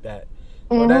stuff like that.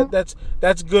 So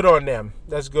that's good on them.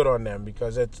 That's good on them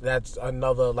because that's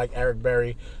another, like Eric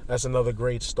Berry, that's another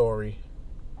great story.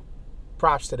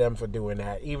 Props to them for doing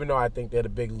that, even though I think they're the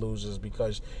big losers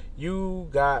because you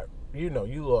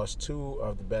lost 2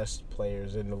 of the best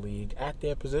players in the league at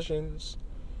their positions.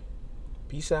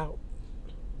 Peace out.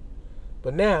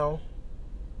 But now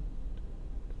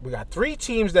we got 3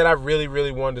 teams that I really,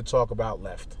 really wanted to talk about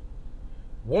left.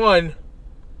 One,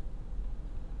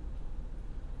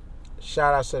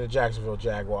 shout out to the Jacksonville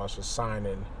Jaguars for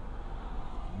signing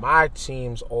my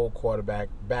team's old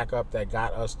backup that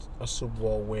got us a Super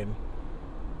Bowl win.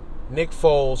 Nick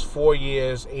Foles, 4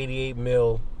 years, $88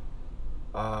 million.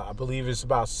 I believe it's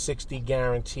about $60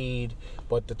 guaranteed,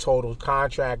 but the total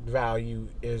contract value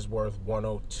is worth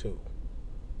 $102.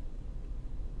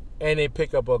 And they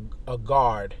pick up a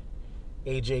guard,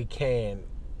 AJ Cann,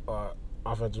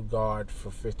 offensive guard for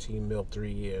 $15 million,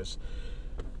 3 years.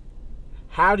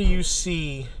 How do you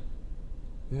see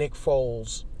Nick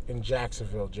Foles in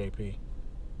Jacksonville, JP?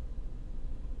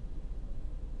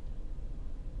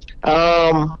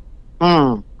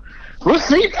 We'll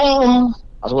see.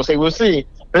 I was going to say we'll see.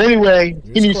 But anyway,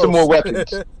 he needs some more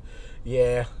weapons.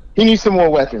 Yeah. He needs some more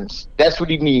weapons. That's what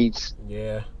he needs.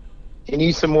 Yeah. He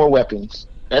needs some more weapons.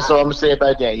 That's all I'm going to say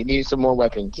about that. He needs some more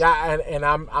weapons. Yeah, and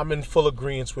I'm in full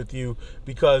agreement with you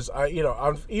because,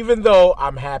 even though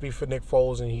I'm happy for Nick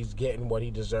Foles and he's getting what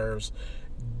he deserves,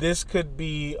 this could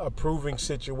be a proving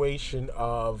situation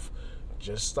of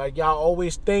just like y'all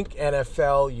always think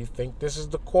NFL, you think this is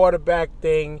the quarterback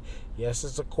thing. Yes,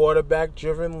 it's a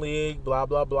quarterback-driven league, blah,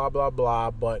 blah, blah, blah, blah.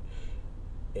 But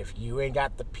if you ain't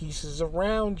got the pieces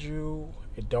around you,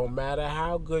 it don't matter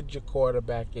how good your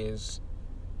quarterback is.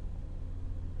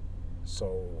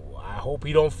 So I hope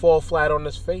he don't fall flat on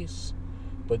his face.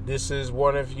 But this is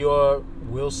one of your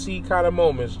we'll see kind of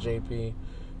moments, JP.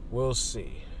 We'll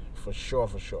see. For sure.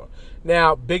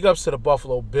 Now, big ups to the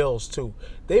Buffalo Bills, too.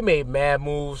 They made mad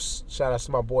moves. Shout out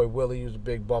to my boy Willie, who's a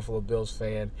big Buffalo Bills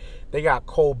fan. They got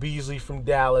Cole Beasley from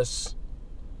Dallas,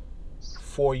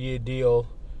 4-year deal.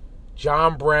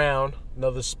 John Brown,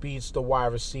 another speedster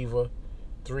wide receiver,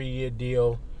 3-year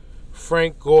deal.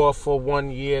 Frank Gore for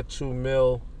 1 year, $2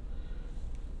 million.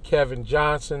 Kevin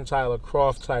Johnson, Tyler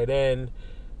Kroft, tight end.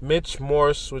 Mitch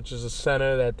Morse, which is a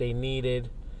center that they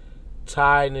needed.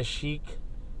 Ty Nashik,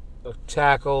 a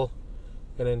tackle.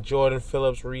 And then Jordan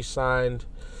Phillips re-signed.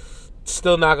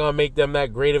 Still not going to make them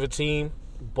that great of a team,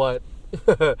 but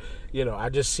I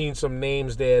just seen some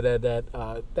names there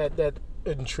that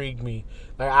intrigued me.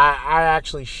 Like I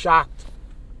actually shocked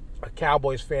a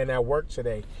Cowboys fan at work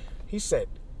today. He said,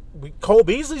 "Cole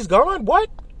Beasley's gone? What?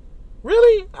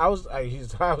 Really?" I was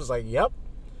like, "Yep."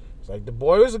 It's like the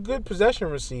boy was a good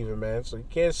possession receiver, man. So you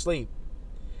can't sleep.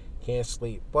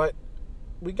 But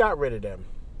we got rid of them.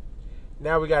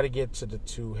 Now we got to get to the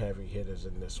two heavy hitters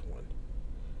in this one.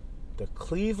 The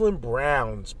Cleveland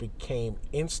Browns became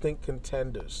instant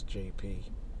contenders, JP.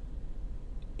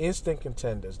 Instant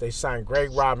contenders. They signed Greg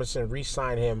Robinson,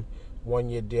 re-signed him,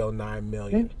 1-year deal, $9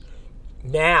 million.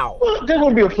 Now, they're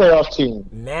going to be a playoff team.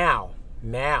 Now,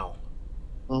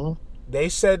 mm-hmm. They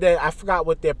said that I forgot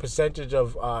what their percentage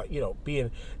of being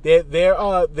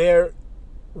their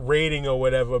rating or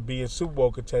whatever being Super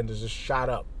Bowl contenders is shot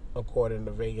up according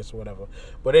to Vegas or whatever.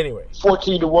 But anyway,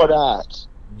 14-1 odds.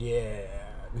 Yeah.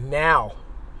 Now,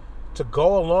 to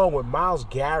go along with Myles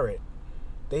Garrett,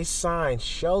 they signed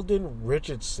Sheldon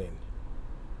Richardson,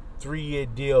 3-year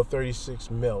deal,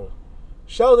 $36 million.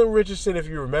 Sheldon Richardson, if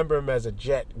you remember him as a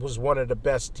Jet, was one of the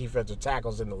best defensive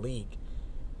tackles in the league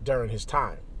during his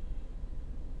time.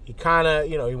 He kind of,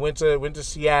 he went to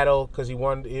Seattle because he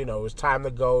wanted, it was time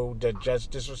to go. The Jets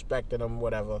disrespected him,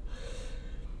 whatever.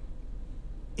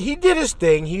 He did his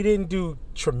thing. He didn't do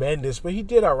tremendous, but he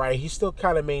did all right. He still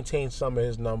kind of maintained some of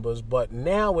his numbers. But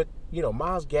now with,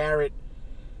 Myles Garrett,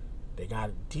 they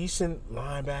got decent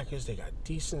linebackers. They got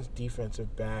decent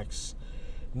defensive backs.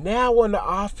 Now on the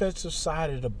offensive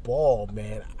side of the ball,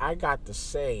 man, I got to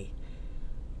say,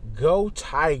 go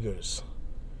Tigers.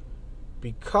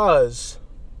 Because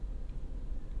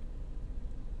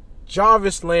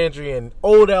Jarvis Landry and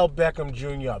Odell Beckham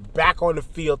Jr. are back on the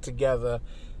field together.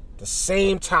 The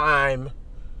same time,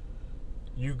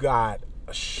 you got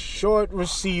a short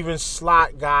receiving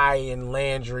slot guy in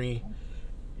Landry,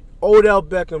 Odell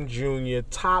Beckham Jr.,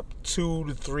 top 2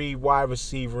 to 3 wide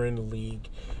receiver in the league.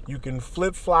 You can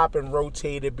flip-flop and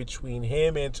rotate it between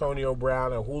him, Antonio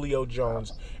Brown, and Julio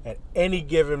Jones at any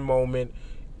given moment.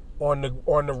 On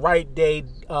the right day,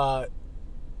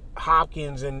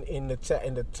 Hopkins in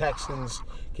the Texans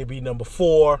can be number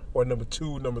 4 or number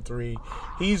 2, number 3.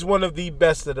 He's one of the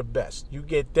best of the best. You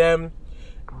get them.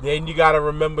 Then you got to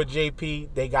remember,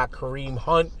 JP, they got Kareem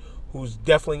Hunt, who's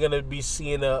definitely going to be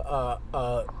seeing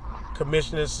a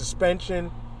commissioner's suspension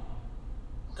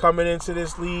coming into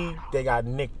this league. They got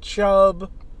Nick Chubb.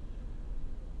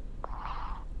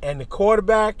 And the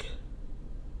quarterback,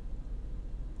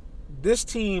 this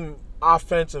team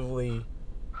offensively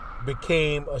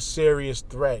became a serious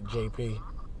threat, JP.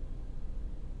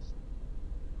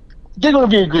 They're going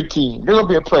to be a good team. They're going to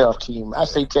be a playoff team. I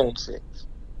say 10-6.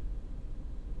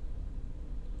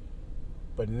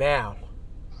 But now,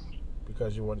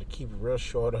 because you want to keep it real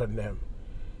short on them,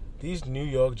 these New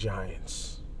York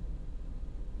Giants.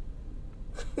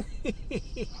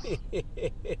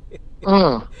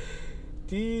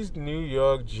 These New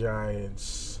York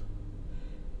Giants.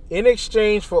 In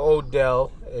exchange for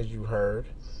Odell, as you heard,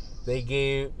 they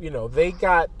gave, they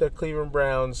got the Cleveland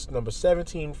Browns number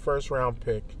 17 first-round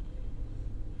pick,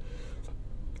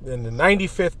 then the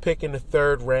 95th pick in the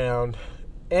third round,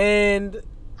 and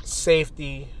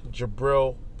safety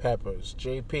Jabril Peppers,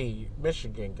 JP,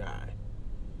 Michigan guy.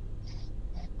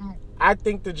 I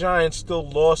think the Giants still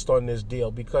lost on this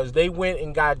deal because they went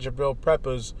and got Jabril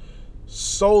Peppers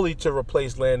solely to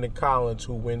replace Landon Collins,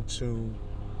 who went to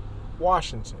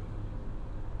Washington.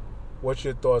 What's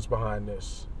your thoughts behind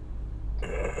this?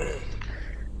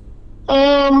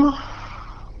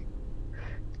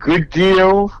 Good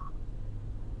deal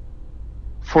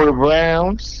for the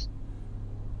Browns.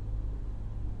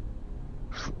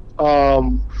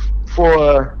 I'm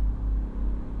trying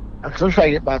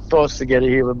to get my thoughts together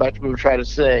here about what we were trying to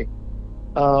say.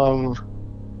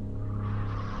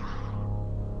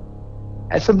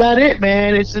 That's about it,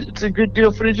 man. It's a good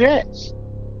deal for the Jets.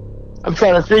 I'm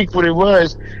trying to think what it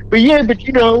was. But yeah,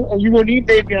 you're going to need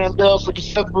Le'Veon Bell for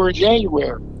December and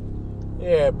January.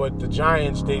 Yeah, but the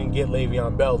Giants didn't get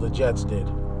Le'Veon Bell. The Jets did.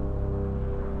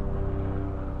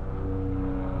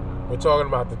 We're talking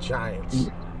about the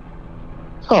Giants.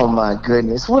 Oh, my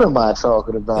goodness. What am I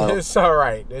talking about? It's all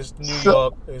right. It's New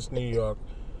York. It's New York.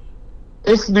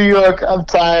 It's New York. I'm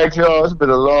tired, y'all. It's been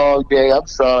a long day. I'm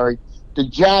sorry. The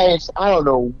Giants, I don't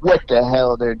know what the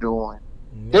hell they're doing.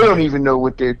 They don't even know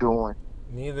what they're doing.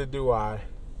 Neither do I.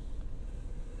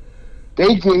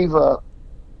 They gave up.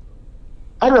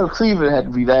 I know Cleveland had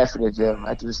to be laughing at them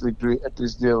after this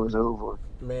deal was over.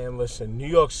 Man, listen, New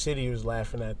York City was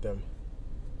laughing at them.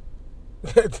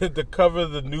 the cover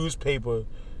of the newspaper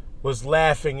was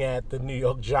laughing at the New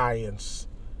York Giants.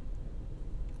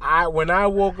 When I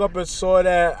woke up and saw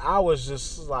that, I was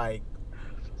just like,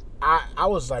 I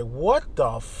was like, what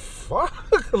the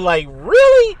fuck? Like,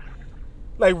 really?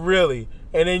 Like, really?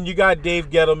 And then you got Dave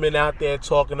Gettleman out there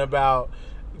talking about,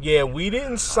 yeah, we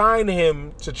didn't sign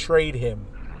him to trade him.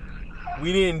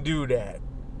 We didn't do that.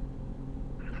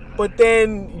 But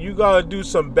then you got to do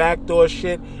some backdoor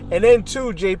shit. And then,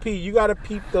 too, JP, you got to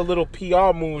peep the little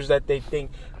PR moves that they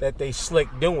think that they slick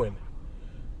doing.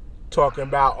 Talking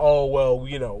about, oh, well,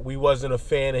 you know, we wasn't a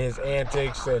fan of his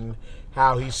antics and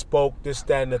how he spoke, this,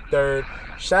 that, and the third.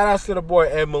 Shout outs to the boy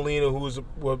Ed Molina, who's,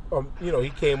 you know, he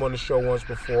came on the show once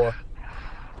before.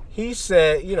 He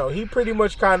said, you know, he pretty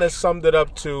much kind of summed it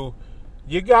up to,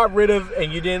 you got rid of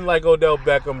and you didn't like Odell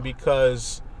Beckham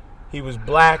because he was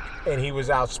black and he was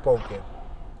outspoken.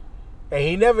 And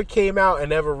he never came out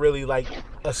and ever really, like,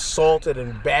 assaulted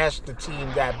and bashed the team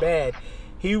that bad.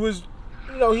 He was,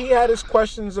 you know, he had his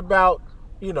questions about,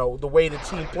 you know, the way the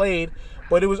team played,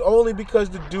 but it was only because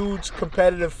the dude's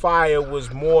competitive fire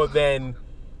was more than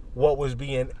what was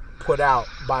being put out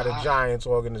by the Giants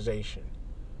organization.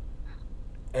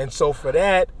 And so for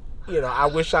that, you know, I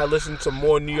wish I listened to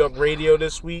more New York radio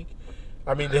this week.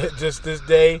 I mean, just this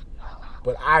day.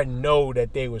 But I know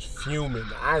that they was fuming.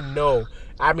 I know.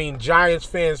 I mean, Giants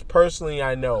fans personally,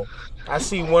 I know. I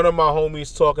see one of my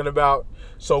homies talking about,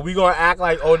 so we going to act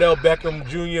like Odell Beckham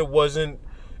Jr. wasn't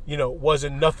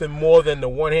nothing more than the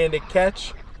one-handed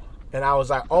catch? And I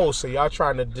was like, oh, so y'all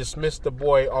trying to dismiss the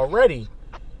boy already.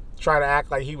 Trying to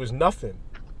act like he was nothing.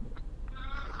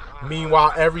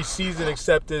 Meanwhile, every season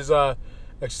except two of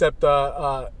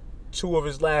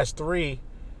his last three,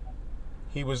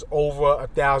 he was over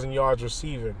 1,000 yards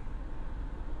receiving.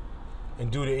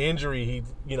 And due to injury, he,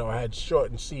 you know, had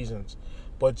shortened seasons.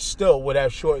 But still, would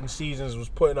have shortened seasons, was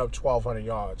putting up 1,200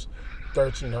 yards,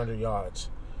 1,300 yards.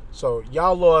 So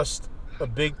y'all lost a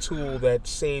big tool that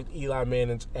saved Eli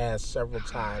Manning's ass several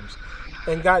times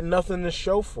and got nothing to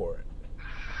show for it.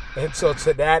 And so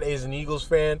to that, as an Eagles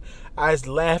fan, I just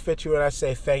laugh at you and I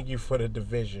say thank you for the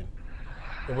division.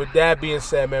 And with that being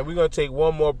said, man, we're going to take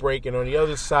one more break. And on the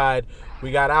other side,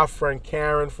 we got our friend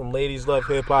Karen from Ladies Love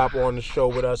Hip Hop on the show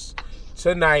with us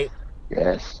tonight.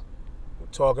 Yes. We're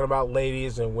talking about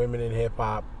ladies and women in hip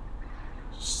hop.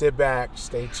 Sit back,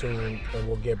 stay tuned, and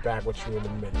we'll get back with you in a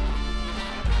minute.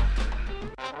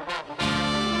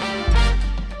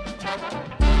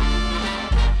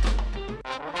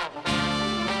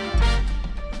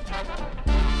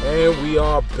 And we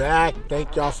are back.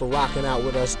 Thank y'all for rocking out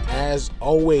with us. As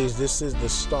always, this is the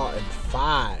Starting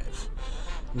Five.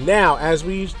 Now, as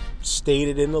we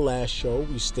stated in the last show,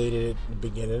 we stated at the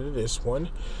beginning of this one,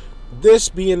 this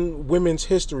being Women's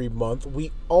History Month,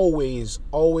 we always,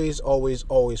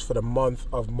 for the month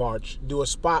of March, do a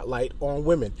spotlight on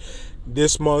women.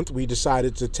 This month, we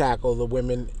decided to tackle the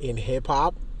women in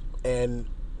hip-hop. And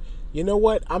you know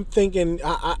what? I'm thinking,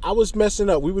 I was messing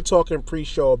up. We were talking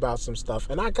pre-show about some stuff,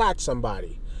 and I got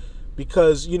somebody.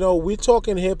 Because, you know, we're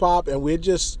talking hip-hop, and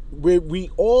we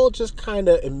all just kind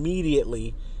of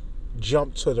immediately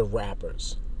jumped to the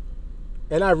rappers.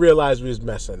 And I realized we was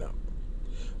messing up.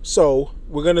 So,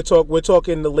 we're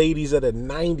talking the ladies of the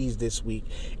 90s this week.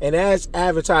 And as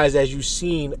advertised, as you've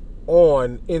seen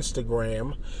on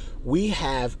Instagram, we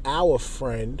have our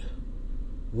friend,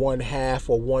 one half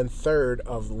or 1/3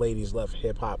 of the Ladies Love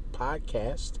Hip Hop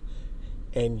podcast.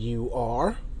 And you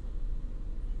are?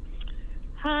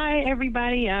 Hi,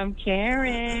 everybody. I'm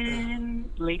Karen.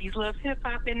 Ladies Love Hip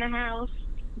Hop in the house.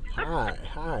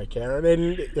 Hi, Karen.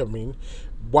 And I mean,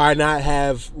 why not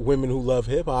have women who love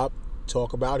hip hop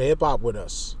talk about hip hop with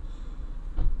us?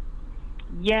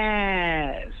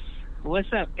 Yes.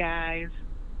 What's up, guys?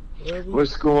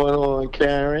 What's going on,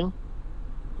 Karen?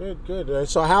 Good.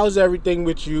 So how's everything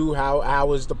with you?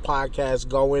 How is the podcast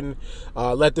going?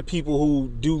 Let the people who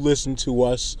do listen to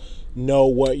us know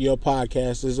what your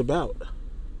podcast is about.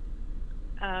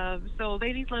 So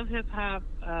Ladies Love Hip Hop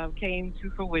came to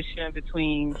fruition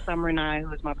between Summer and I,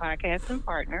 who is my podcasting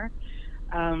partner.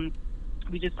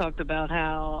 We just talked about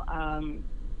how,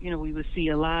 we would see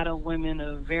a lot of women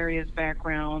of various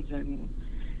backgrounds and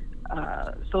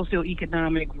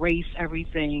socioeconomic, race,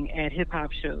 everything at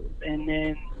hip-hop shows. And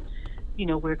then,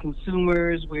 we're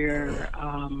consumers, we're,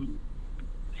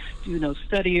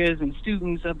 studiers and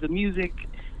students of the music,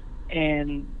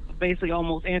 and basically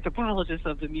almost anthropologists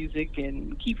of the music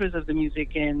and keepers of the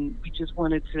music. And we just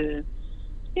wanted to,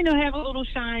 have a little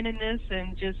shine in this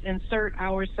and just insert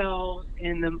ourselves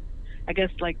in the, I guess,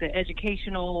 like the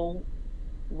educational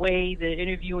way, the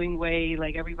interviewing way,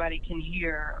 like everybody can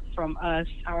hear from us,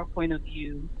 our point of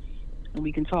view, and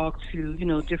we can talk to,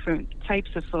 different types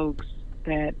of folks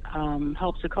that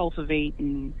help to cultivate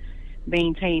and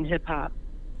maintain hip hop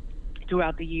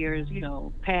throughout the years,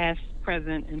 past,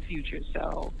 present, and future.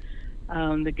 So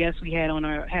the guests we have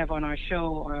on our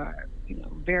show are,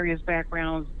 various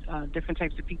backgrounds, different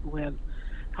types of people who have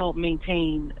helped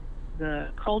maintain the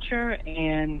culture,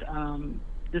 and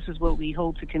this is what we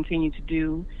hope to continue to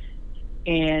do.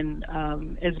 And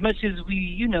as much as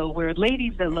we're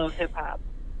ladies that love hip hop,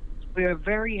 we're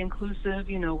very inclusive.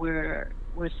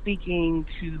 We're speaking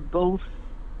to both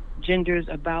genders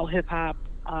about hip hop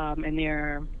and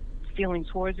their feeling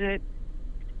towards it.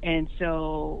 And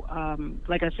so,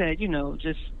 like I said,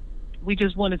 we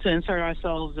just wanted to insert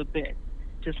ourselves a bit,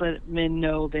 just let men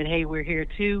know that, hey, we're here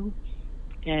too,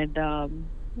 and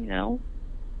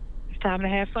it's time to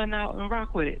have fun out and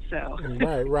rock with it. So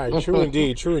right, true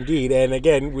indeed. And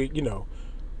again, we,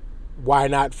 why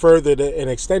not further and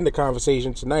extend the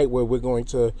conversation tonight, where we're going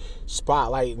to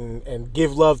spotlight and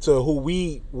give love to who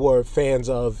we were fans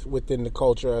of within the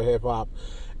culture of hip hop.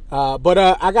 But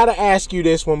I gotta ask you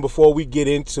this one before we get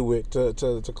into it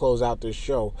to close out this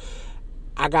show.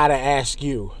 I gotta ask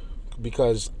you,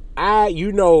 because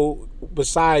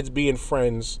besides being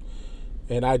friends,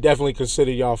 and I definitely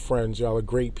consider y'all friends, y'all are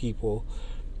great people,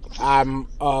 I'm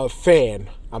a fan.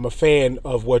 I'm a fan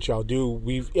of what y'all do.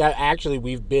 We've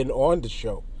been on the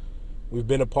show. We've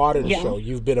been a part of the show.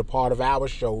 You've been a part of our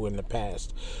show in the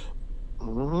past.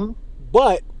 Mm-hmm.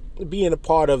 But being a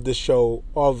part of the show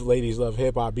of Ladies Love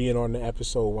Hip Hop, being on the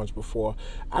episode once before,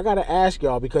 I gotta ask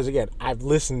y'all, because again, I've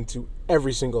listened to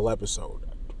every single episode,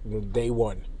 day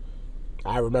one.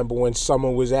 I remember when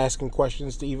Summer was asking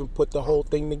questions to even put the whole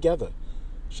thing together.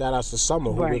 Shout outs to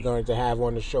Summer, who we're going to have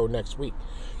on the show next week.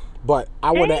 But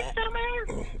I want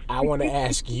to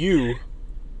ask you,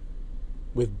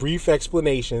 with brief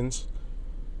explanations,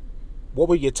 what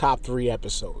were your top 3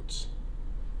 episodes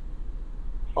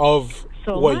of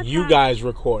what you guys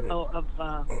recorded?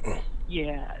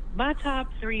 My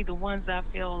top 3, the ones I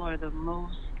feel are the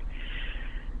most,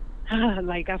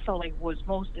 I felt like was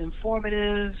most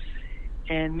informative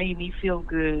and made me feel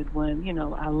good when,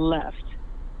 I left.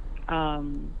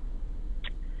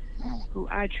 Who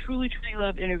I truly, truly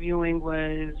loved interviewing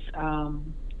was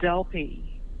Del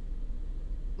P.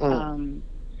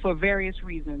 For various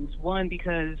reasons. One,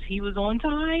 because he was on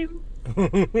time.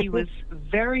 He was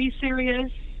very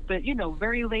serious, but,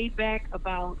 very laid back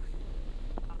about,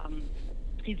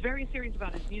 he's very serious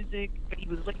about his music, but he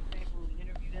was laid back when we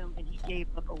interviewed him, and he gave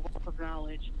up a wealth of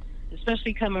knowledge,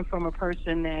 especially coming from a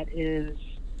person that is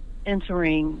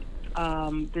entering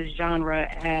this genre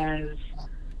as,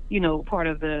 part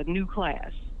of the new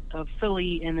class of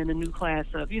Philly, and then the new class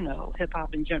of, hip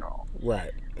hop in general.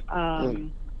 Right.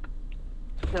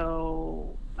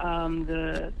 So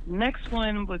the next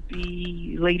one would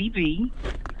be Lady B.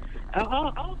 I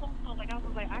was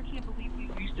like, I can't believe we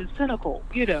reached this pinnacle,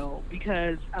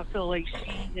 because I feel like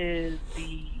she is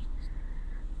the,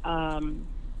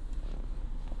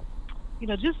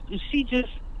 she just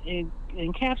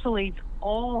encapsulates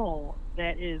all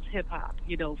that is hip hop.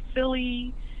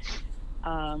 Philly,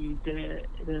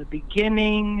 the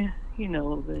beginning,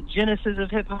 the genesis of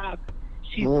hip hop.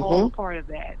 She's all part of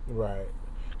that. Right.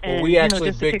 And, well, we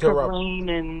actually bigged her up.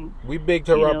 We bigged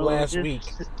her up last week.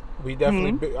 We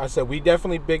definitely, I said we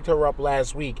definitely bigged her up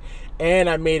last week, and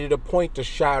I made it a point to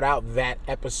shout out that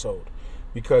episode,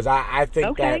 because I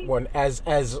think that one, as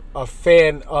a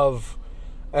fan of,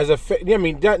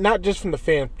 not just from the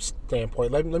fan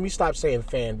standpoint. Let me stop saying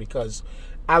fan, because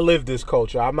I live this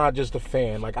culture. I'm not just a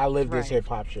fan. Like, I live this hip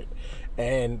hop shit,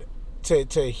 and to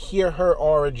hear her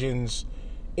origins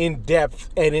in depth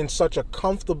and in such a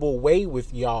comfortable way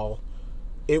with y'all,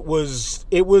 it was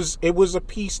a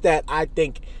piece that I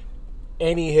think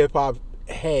any hip hop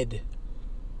head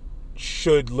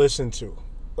should listen to,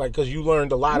 like, because you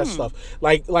learned a lot of stuff.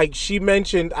 Like she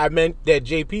mentioned, I meant that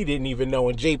JP didn't even know,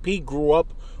 and JP grew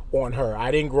up on her.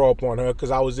 I didn't grow up on her because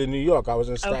I was in New York. I was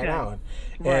in Staten Island,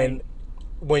 and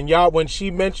when she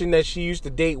mentioned that she used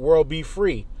to date World Be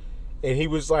Free, and he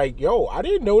was like, "Yo, I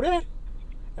didn't know that."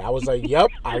 I was like, "Yep,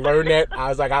 I learned that." I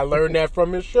was like, "I learned that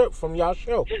from your show, from y'all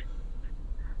show."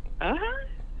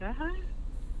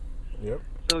 Yep.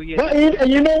 So yeah, but,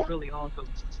 and really awesome.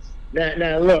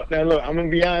 Now look, I'm gonna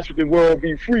be honest with the World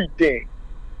Be Free thing.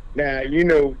 Now, I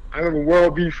remember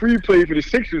World Be Free played for the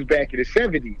Sixers back in the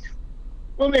 70s.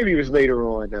 Well, maybe it was later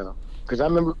on though, because I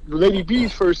remember Lady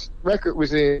B's first record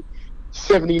was in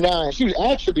 '79. She was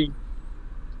actually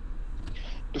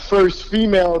the first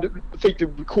female to take the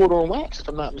record on wax, if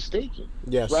I'm not mistaken.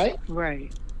 Yes. Right?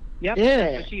 Right. Yep. Yeah.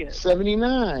 That's what she is.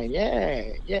 79.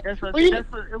 Yeah. Yeah. That's what. Well, you know,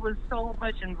 That's what. It was so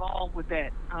much involved with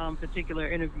that particular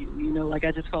interview. You know, like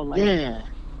I just felt like yeah.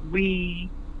 we.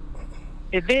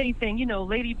 If anything, you know,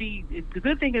 Lady B. The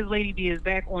good thing is Lady B is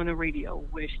back on the radio,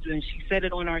 which and she said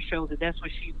it on our show that that's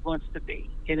what she wants to be.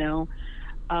 You know.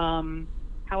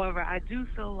 However, I do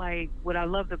feel like what I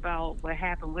loved about what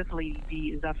happened with Lady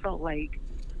B is I felt like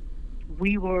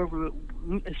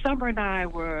Summer and I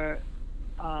were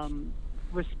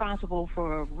responsible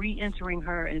for re-entering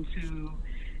her into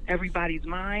everybody's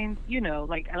mind. You know,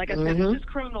 like I said, it's just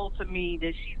criminal to me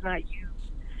that she's not used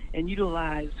and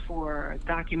utilized for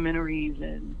documentaries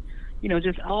and, you know,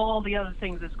 just all the other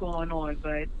things that's going on.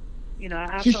 But, you know,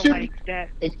 I feel like that.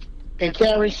 And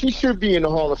Karen, she should be in the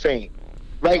Hall of Fame.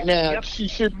 Right now, Yep. she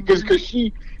should, because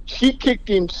she kicked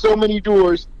in so many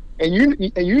doors, and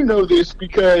you know this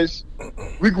because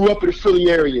we grew up in the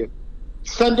Philly area.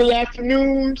 Sunday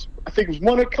afternoons, I think it was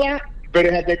 1 o'clock. You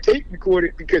better have that tape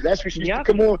recorded because that's when she used to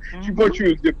come on. She brought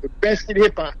you the best in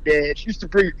hip hop. Dad, she used to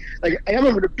bring, like, I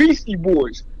remember the Beastie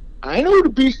Boys. I know who the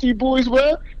Beastie Boys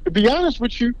were. To be honest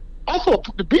with you, I thought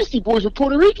the Beastie Boys were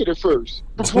Puerto Rican at first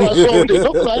before I saw what they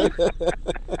looked like.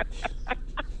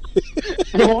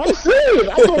 No, I'm serious.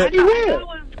 I thought you were.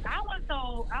 I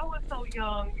was so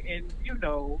young, and you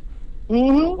know,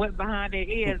 went behind their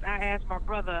ears. I asked my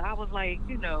brother. I was like,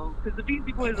 you know, because the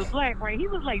Beastie Boys are black, right? He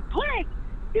was like, black.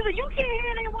 He was like, you can't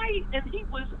hear that white, and he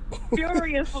was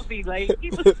furious with me. Like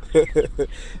he was.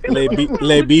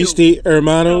 Le Beastie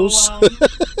Hermanos. So,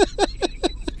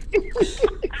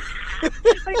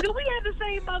 like, do we have the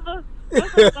same mother? I'm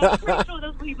pretty sure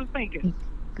that's what he was thinking.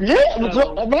 Yeah,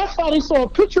 when I finally saw a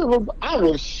picture of him, I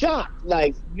was shocked.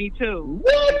 Like, me too.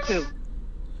 What? Me too.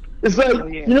 It's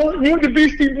like, you know what the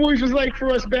Beastie Boys was like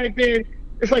for us back then?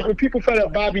 It's like when people found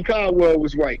out Bobby Caldwell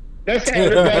was white. That's how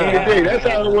it was back in the day. That's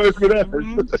how it was for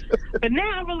them. But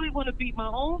now I really want to beat my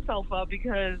own self up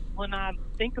because when I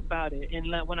think about it and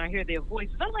when I hear their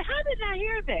voices, I'm like, how did I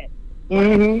hear that?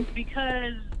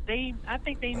 Because I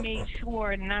think they made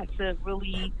sure not to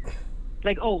really,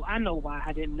 like, oh, I know why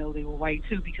I didn't know they were white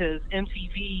too, because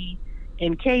MTV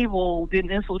and cable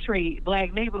didn't infiltrate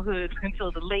black neighborhoods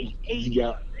until the late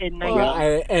 80s and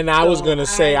 90s. And I was going to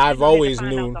say, I've always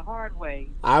known. The hard way.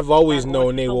 I've always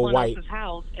known they were white.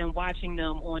 House and watching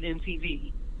them on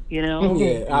MTV, you know?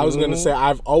 Yeah, I was going to say,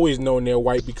 I've always known they're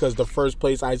white because the first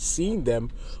place I'd seen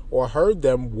them or heard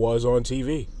them was on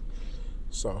TV.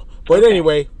 So, but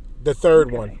anyway, the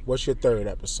third one. What's your third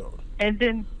episode? And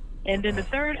then the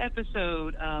third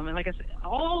episode, and like I said,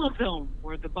 all of them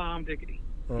were the bomb diggity.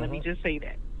 Let me just say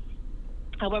that.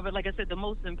 However, like I said, the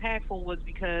most impactful was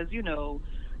because, you know,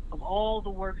 of all the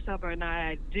work Summer and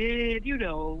I did, you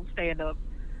know, stand up,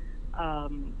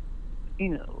 you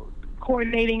know,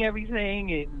 coordinating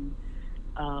everything and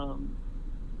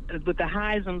with the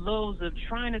highs and lows of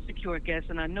trying to secure guests,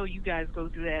 and I know you guys go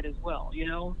through that as well, you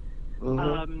know,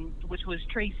 which was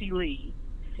Tracy Lee.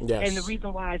 Yes. And the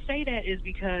reason why I say that is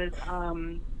because,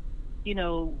 you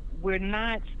know,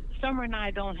 Summer and I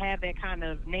don't have that kind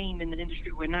of name in the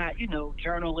industry. We're not, you know,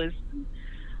 journalists,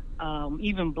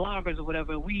 even bloggers or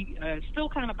whatever. We are still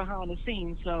kind of behind the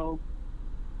scenes. So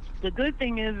the good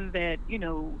thing is that, you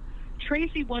know,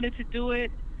 Tracy wanted to do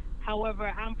it. However,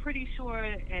 I'm pretty sure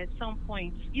at some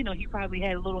points, you know, he probably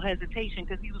had a little hesitation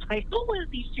because he was like, who is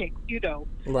these chicks, you know?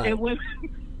 Right. And when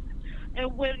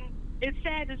it's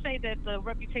sad to say that the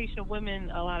reputation of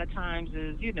women a lot of times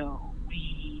is, you know,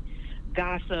 we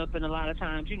gossip, and a lot of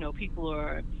times, you know, people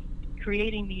are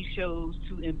creating these shows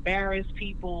to embarrass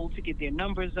people, to get their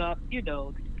numbers up, you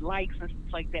know, likes and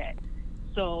stuff like that.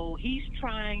 So he's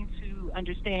trying to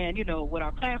understand, you know, what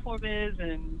our platform is,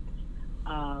 and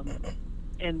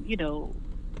you know,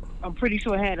 I'm pretty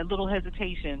sure I had a little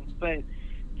hesitation, but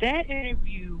that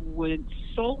interview went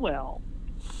so well,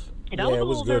 and I was a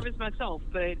little nervous myself,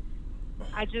 but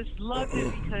I just loved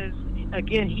it because,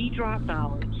 again, he dropped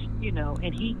knowledge, you know,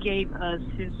 and he gave us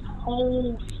his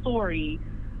whole story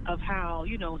of how,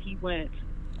 you know, he went,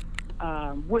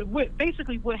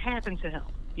 basically what happened to him,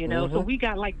 you know. So we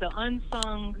got like the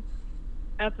unsung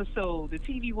episode, the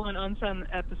TV One unsung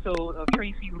episode of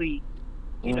Tracy Lee,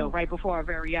 you know, right before our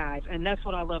very eyes. And that's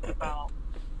what I loved about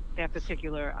that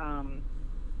particular,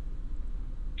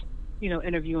 you know,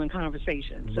 interview and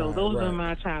conversation. So those are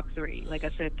my top three. Like I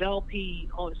said, Del P,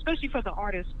 especially for the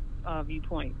artist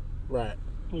viewpoint. Right.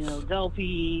 You know, Del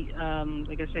P,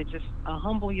 like I said, just a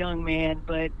humble young man,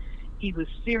 but he was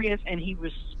serious and he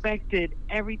respected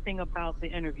everything about the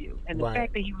interview. And the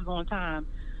fact that he was on time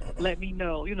let me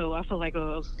know, you know, I feel like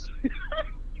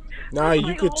Nah,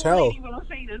 you could tell. Lady will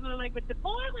say this, like, but the boy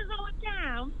was on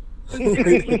time.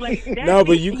 Like, no,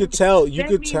 but you could tell. You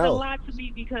could means tell a lot to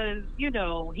me because he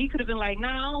could have been like,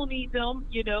 "Nah, I don't need them,"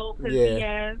 because Yeah. he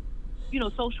has,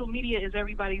 social media is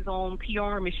everybody's own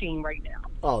PR machine right now.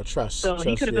 Oh, trust. So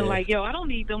he could have been yeah. like, "Yo, I don't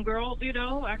need them, girl.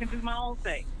 I can do my own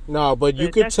thing." No, but you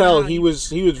could that's tell how he was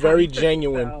very took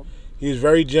genuine. himself. He was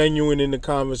very genuine in the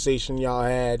conversation y'all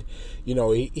had.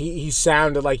 He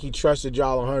sounded like he trusted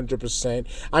y'all 100%.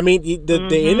 I mean,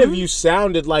 the interview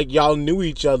sounded like y'all knew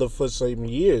each other for some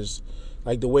years,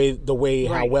 like the way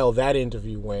how well that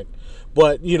interview went.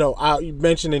 But I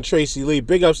mentioning Tracy Lee.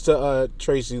 Big ups to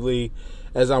Tracy Lee,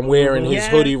 as I'm wearing his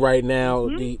hoodie right now.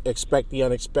 The Expect the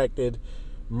Unexpected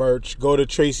merch. Go to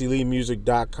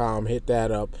TracyLeeMusic.com. Hit that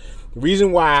up. The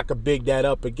reason why I could big that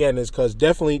up again is because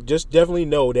definitely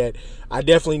know that I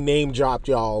definitely name dropped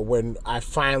y'all when I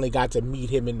finally got to meet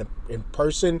him in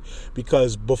person,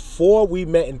 because before we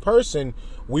met in person,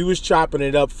 we was chopping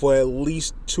it up for at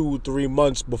least 2-3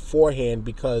 months beforehand,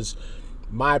 because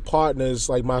my partners,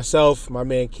 like myself, my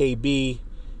man KB,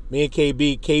 me and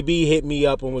KB hit me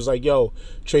up and was like, yo,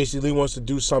 Tracy Lee wants to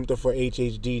do something for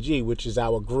HHDG, which is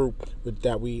our group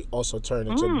that we also turned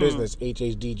into business,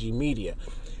 HHDG Media.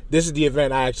 This is the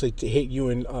event I actually hit you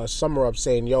in summer up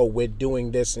saying, yo, we're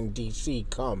doing this in DC,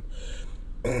 come.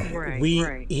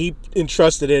 He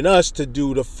entrusted in us to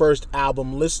do the first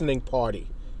album listening party,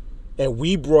 and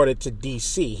we brought it to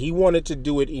DC. He wanted to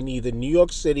do it in either New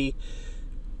York City,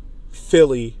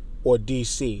 Philly, or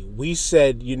DC. We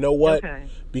said, you know what? Okay.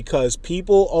 Because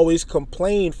people always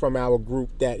complain from our group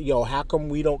that, yo, how come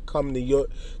we don't come to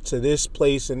this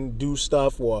place and do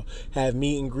stuff or have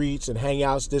meet and greets and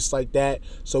hangouts, this like that.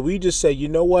 So we just said, you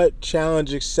know what?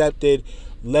 Challenge accepted.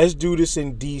 Let's do this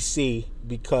in DC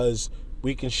because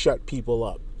we can shut people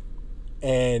up.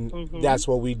 And that's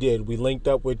what we did. We linked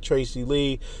up with Tracy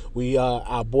Lee. We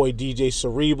our boy DJ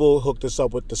Cerebral hooked us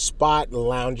up with the spot, the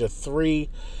Lounger 3.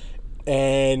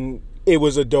 And it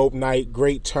was a dope night,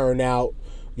 great turnout.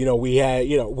 We had,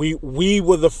 we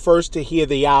were the first to hear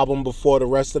the album before the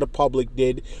rest of the public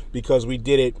did, because we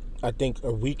did it, I think,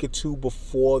 a week or two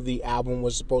before the album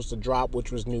was supposed to drop,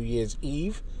 which was New Year's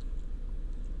Eve.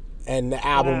 And the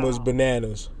album was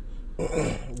bananas.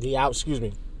 The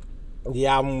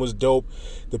album was dope.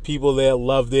 The people there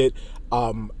loved it.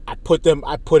 I put him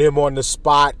on the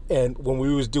spot, and when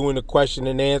we was doing the question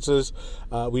and answers,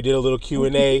 we did a little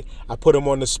Q&A. I put him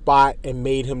on the spot and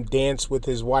made him dance with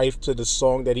his wife to the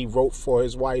song that he wrote for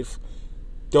his wife.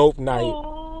 Dope night.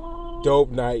 Aww.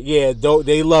 Dope night. Yeah, dope.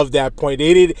 They loved that point.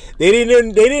 They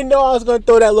didn't know I was gonna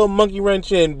throw that little monkey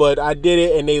wrench in, but I did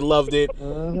it and they loved it.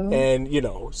 And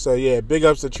so yeah, big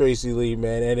ups to Tracy Lee,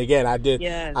 man. And again, I did.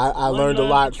 Yes. I learned a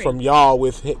lot from y'all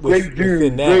great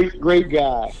dude, great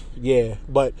guy. Yeah,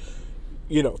 but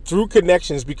through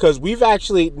connections, because we've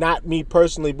actually, not me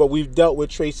personally, but we've dealt with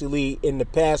Tracy Lee in the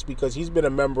past, because he's been a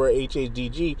member of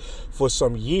HHDG for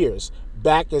some years,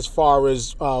 back as far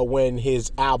as when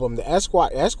his album, the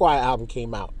Esquire album,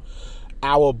 came out.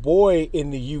 Our boy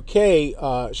in the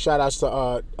UK, shout outs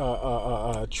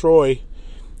to Troy,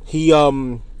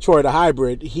 Troy the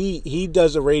Hybrid, he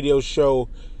does a radio show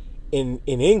in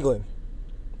England,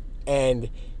 and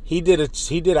he did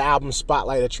an album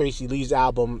spotlight of Tracy Lee's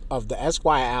album, of the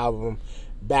Esquire album,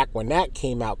 back when that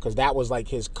came out, because that was like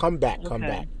his comeback,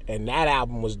 and that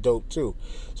album was dope too.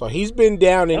 So he's been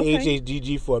down in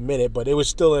HHDG for a minute, but it was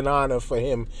still an honor for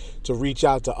him to reach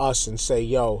out to us and say,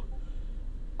 yo,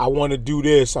 I want to do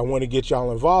this, I want to get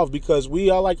y'all involved, because we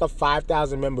are like a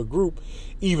 5,000 member group,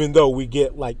 even though we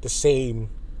get like the same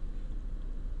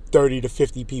 30 to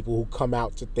 50 people who come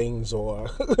out to things, or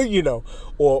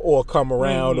or come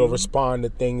around or respond to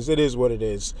things. It is what it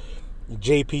is.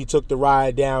 JP took the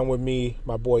ride down with me,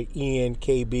 my boy Ian,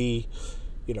 KB,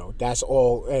 that's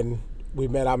all. And we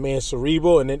met our man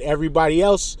Cerebral, and then everybody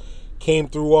else came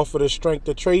through off of the strength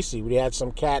of Tracy. We had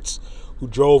some cats who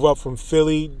drove up from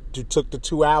Philly, who took the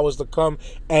 2 hours to come,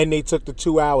 and they took the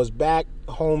 2 hours back.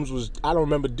 Holmes was, I don't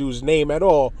remember dude's name at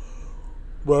all,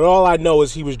 but all I know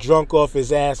is he was drunk off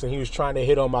his ass, and he was trying to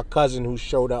hit on my cousin who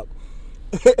showed up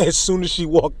as soon as she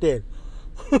walked in.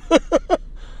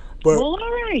 Well, all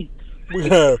right.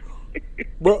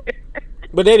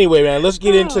 But anyway, man, let's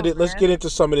get into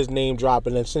some of this name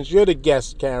dropping. And since you're the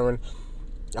guest, Karen,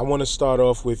 I want to start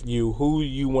off with you. Who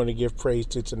you want to give praise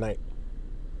to tonight?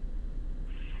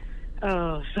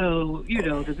 So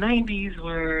the 90s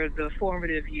were the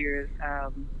formative years.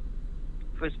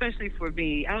 Especially for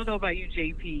me. I don't know about you,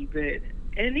 JP,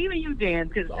 and even you, Dan,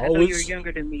 because I know you're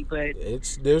younger than me, but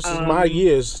this is my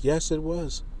years. Yes, it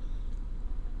was.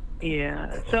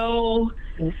 Yeah. So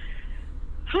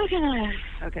How can I?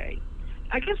 Okay.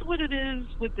 I guess what it is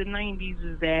with the 90s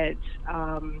is that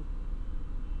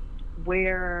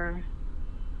where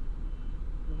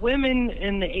women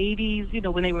in the 80s,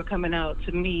 when they were coming out,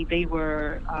 to me, they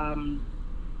were,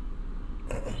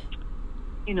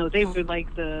 they were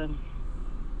like they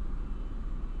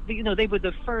were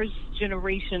the first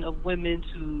generation of women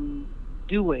to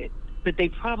do it, but they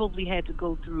probably had to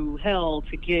go through hell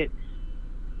to get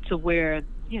to where,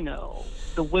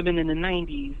 the women in the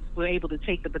 90s were able to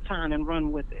take the baton and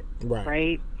run with it.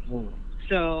 Right? Mm.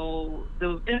 So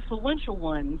the influential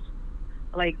ones,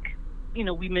 like,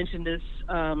 we mentioned this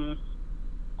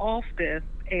off the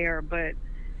air, but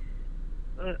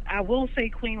I will say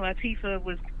Queen Latifah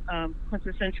was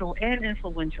quintessential and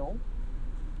influential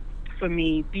for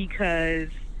me, because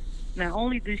not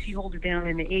only did she hold it down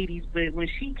in the 80s, but when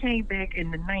she came back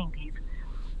in the 90s,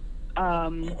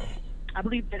 I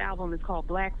believe that album is called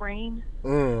Black Rain.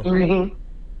 Mm-hmm.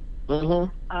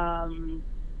 Mm-hmm.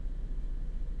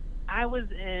 I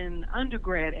was in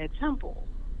undergrad at Temple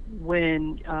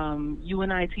when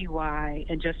UNITY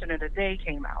and Just Another Day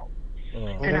came out.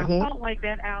 And I felt like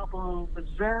that album was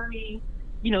very,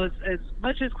 as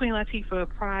much as Queen Latifah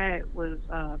Pride was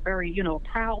very, a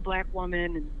proud black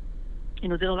woman and,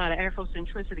 did a lot of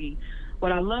Afrocentricity.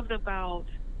 What I loved about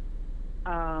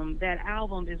that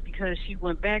album is because she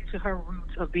went back to her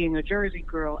roots of being a Jersey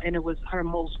girl, and it was her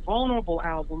most vulnerable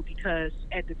album because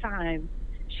at the time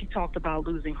she talked about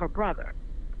losing her brother,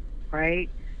 right?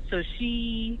 So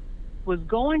she was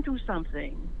going through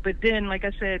something, but then, like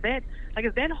I said,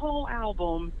 that whole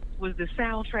album was the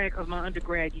soundtrack of my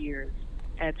undergrad years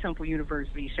at Temple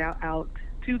University. Shout out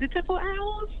to the Temple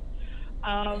Owls.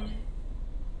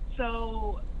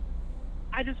 So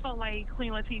I just felt like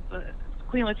Queen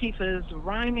Latifah's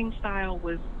rhyming style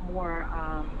was more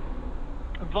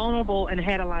vulnerable and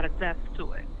had a lot of depth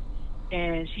to it.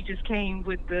 And she just came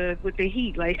with the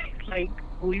heat, like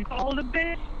who you call the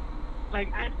bitch.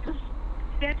 Like, I just,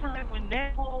 that time when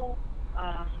that whole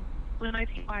when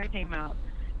ITY came out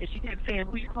and she kept saying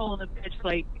who you calling a bitch,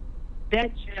 like,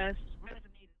 that just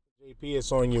resonated. JP,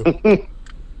 it's on you.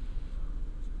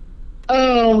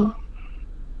 I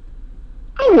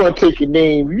want to take a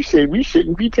name you said we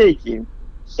shouldn't be taking,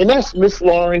 and that's Miss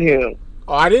Lauryn Hill.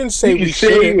 Oh, I didn't say we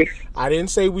shouldn't. I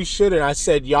didn't say we shouldn't. I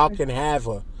said y'all can have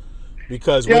her.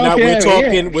 Because we're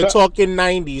talking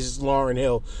 90s Lauryn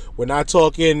Hill. We're not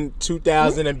talking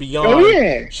 2000 and beyond. Oh,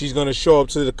 yeah. She's going to show up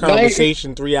to the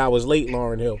conversation 3 hours late,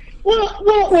 Lauryn Hill.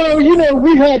 Well,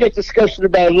 we had that discussion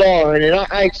about Lauryn, and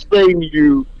I explained to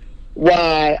you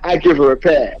why I give her a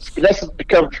pass. But that's a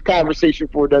conversation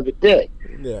for another day.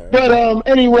 Yeah. But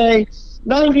anyway,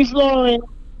 90s Lauryn,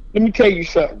 let me tell you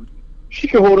something. She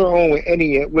can hold her own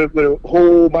with a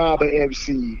whole mob of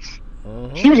MCs.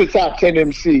 Mm-hmm. She was a top 10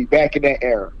 MC back in that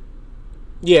era.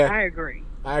 Yeah. I agree.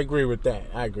 I agree with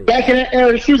that. Back in that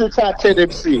era, she was a top 10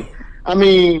 MC. I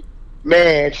mean,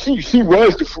 man, she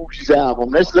was the Fugees album.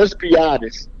 Let's be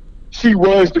honest. She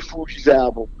was the Fugees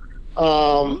album.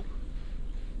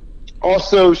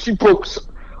 Also, she broke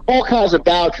all kinds of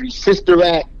boundaries. Sister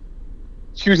Act.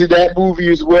 She was in that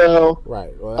movie as well.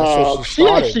 Right. Well, that's what she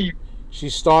started. She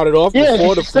started off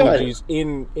before the Fugees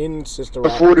in Sister Act.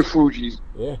 Before the Fugees.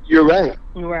 Yeah. You're right.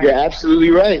 Right. You're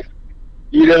absolutely right.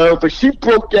 But she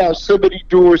broke down so many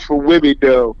doors for women,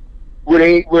 though,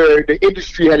 where the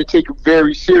industry had to take it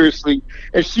very seriously,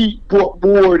 and she brought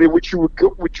more than what you would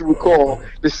call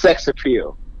the sex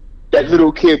appeal. That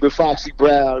little kid with Foxy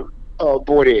Brown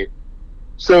brought in.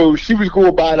 So she was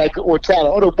going by like on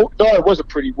talent. Although Lauryn was a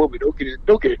pretty woman,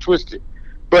 don't get it twisted.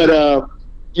 But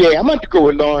yeah, I'm about to go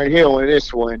with Lauryn Hill on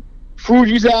this one.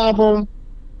 Fugees album.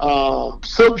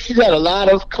 So she's had a lot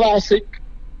of classic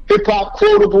hip hop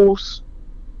quotables.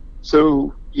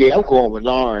 So yeah, I'm going with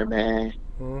Lauryn, man.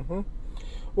 Mm-hmm.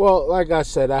 Well, like I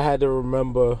said, I had to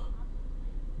remember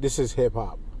this is hip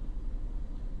hop,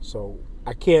 so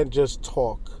I can't just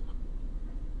talk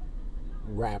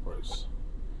rappers.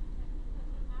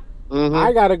 Mm-hmm.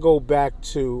 I gotta go back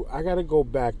to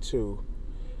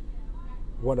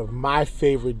one of my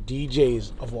favorite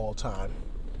DJs of all time.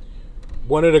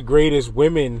 One of the greatest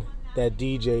women that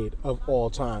DJ'd of all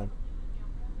time.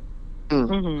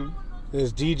 Mm-hmm.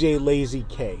 There's DJ Lazy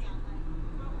K.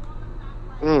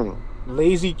 Mm.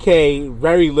 Lazy K,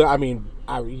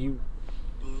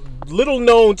 little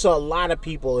known to a lot of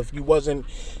people if you wasn't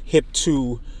hip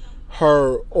to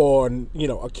her on,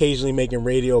 occasionally making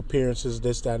radio appearances,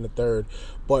 this, that, and the third.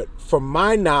 But from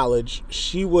my knowledge,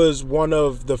 she was one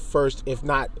of the first, if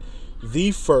not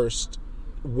the first,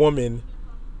 woman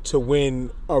to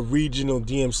win a regional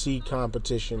DMC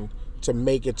competition to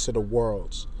make it to the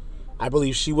Worlds. I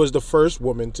believe she was the first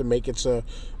woman to make it to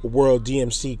a World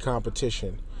DMC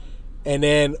competition. And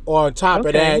then on top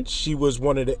of that, she was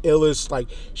one of the illest. Like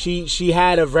she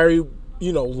had a very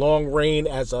long reign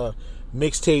as a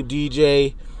mixtape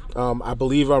DJ. I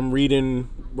believe I'm reading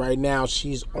right now.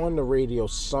 She's on the radio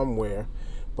somewhere,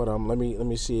 but let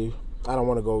me see. I don't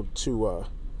want to go too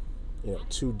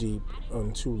deep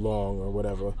and too long or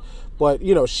whatever. But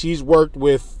she's worked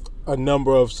with a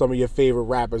number of some of your favorite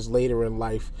rappers later in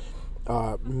life.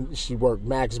 She worked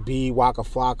Max B, Waka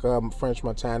Flocka, French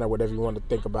Montana, whatever you want to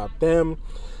think about them.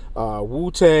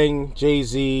 Wu-Tang,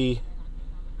 Jay-Z.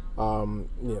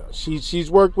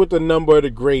 She's worked with a number of the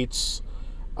greats.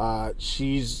 I'm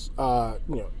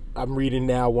reading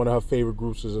now one of her favorite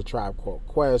groups is A Tribe Called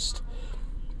Quest.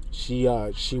 She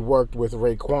worked with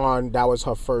Raekwon. That was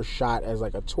her first shot as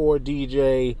like a tour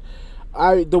DJ.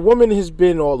 The woman has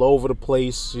been all over the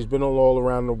place. She's been all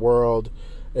around the world.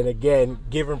 And again,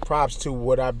 giving props to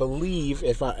what I believe,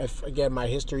 if again my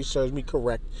history serves me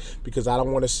correct, because I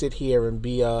don't want to sit here and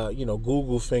be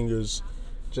Google fingers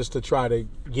just to try to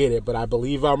get it, but I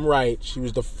believe I'm right. She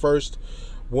was the first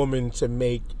woman to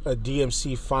make a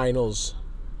DMC finals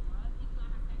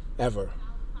ever.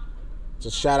 So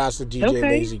shout outs to DJ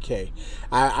Lazy K.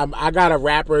 I got a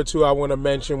rapper or two I want to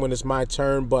mention when it's my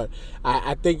turn, but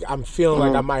I think I'm feeling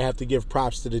like I might have to give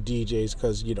props to the DJs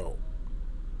because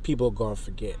people are gonna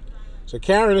forget. So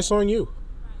Karen, it's on you.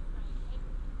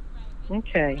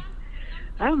 Okay.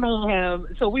 I don't know how.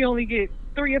 So we only get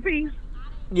 3 apiece.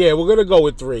 Yeah, we're gonna go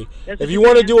with 3. If you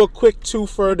want to do a quick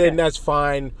twofer, then that's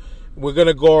fine. We're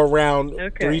gonna go around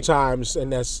 3 times,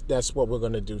 and that's what we're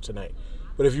gonna do tonight.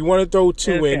 But if you want to throw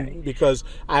 2 in, because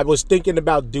I was thinking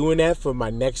about doing that for my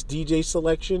next DJ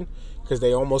selection, because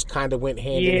they almost kind of went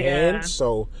hand in hand.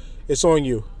 So it's on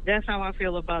you. That's how I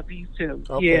feel about these 2.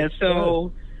 Okay. Yeah.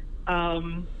 So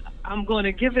I'm going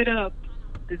to give it up.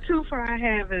 The twofer I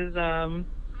have is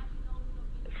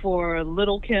for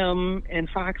Little Kim and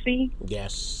Foxy.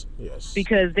 Yes.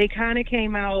 Because they kind of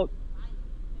came out,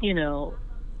 during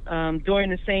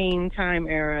the same time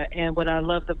era, and what I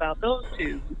loved about those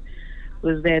 2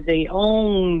 was that they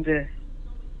owned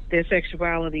their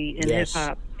sexuality in hip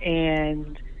hop,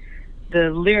 and the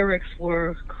lyrics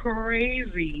were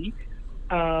crazy.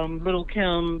 Little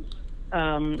Kim,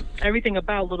 everything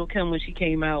about Little Kim when she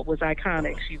came out was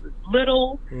iconic. She was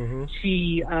little.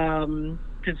 She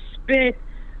could spit.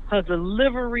 Her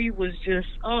delivery was just,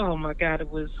 oh my God,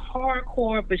 it was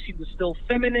hardcore, but she was still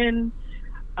feminine.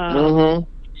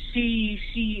 She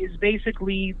is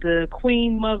basically the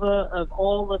queen mother of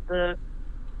all of the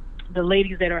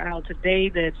ladies that are out today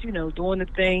that's, doing the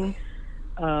thing.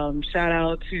 Shout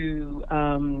out to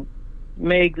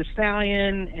Meg the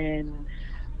Stallion and,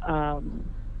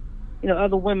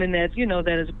 other women that,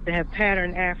 that have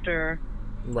patterned after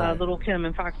Little Kim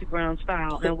and Foxy Brown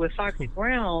style. And with Foxy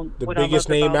Brown, the biggest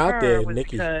name out there,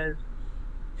 Nikki.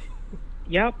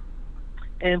 Yep.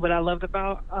 And what I loved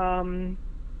about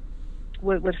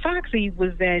with Foxy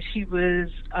was that she was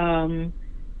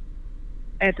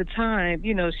at the time,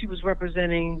 she was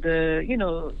representing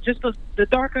the, just the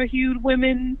darker hued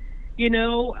women,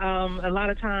 a lot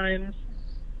of times.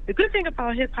 The good thing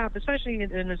about hip hop, especially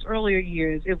in its earlier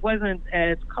years, it wasn't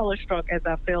as color struck as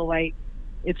I feel like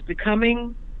it's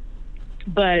becoming.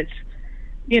 But,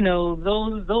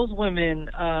 those women,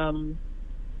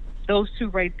 those 2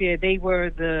 right there, they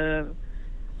were the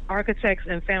architects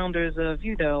and founders of,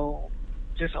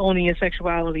 just owning your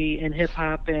sexuality in hip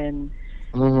hop, and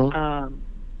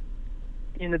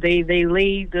they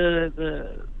laid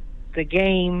the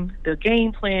game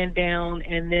plan down,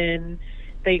 and then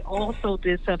they also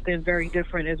did something very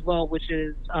different as well, which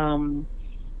is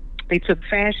they took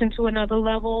fashion to another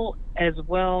level, as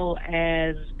well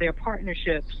as their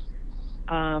partnerships,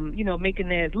 making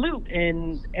that loot.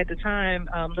 And at the time,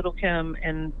 Little Kim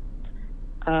and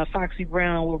Foxy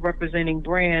Brown were representing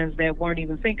brands that weren't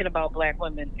even thinking about black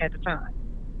women at the time.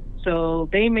 So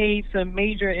they made some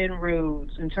major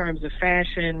inroads in terms of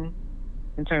fashion,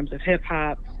 in terms of hip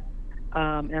hop,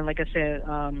 and like I said,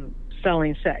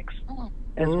 selling sex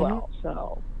as well.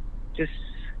 So just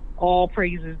all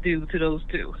praises due to those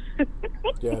 2.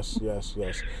 Yes.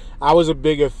 I was a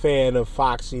bigger fan of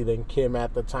Foxy than Kim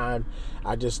at the time.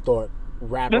 I just thought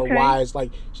rapper-wise,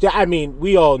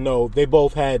 we all know they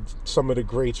both had some of the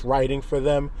greats writing for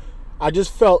them. I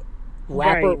just felt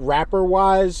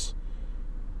rapper-wise,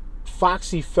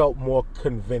 Foxy felt more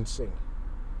convincing.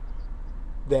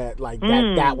 That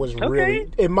that was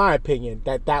really, in my opinion,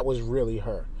 that was really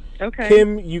her.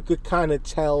 Kim, you could kind of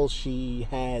tell she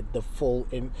had the full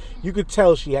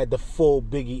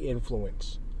Biggie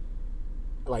influence.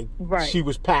 like Right. she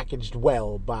was packaged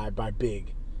well by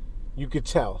Big. You could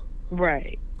tell.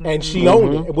 Right. And she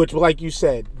owned it, which, like you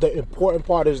said, the important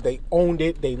part is they owned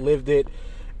it, they lived it,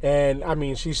 and I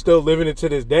mean, she's still living it to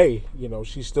this day. You know,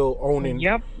 she's still owning.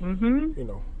 Yep. You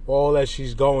know, all that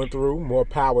she's going through. More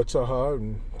power to her,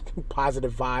 and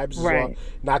positive vibes. Right. As well.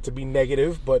 Not to be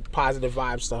negative, but positive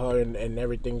vibes to her and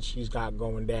everything she's got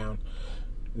going down.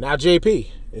 Now, JP,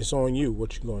 it's on you.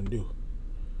 What you gonna do?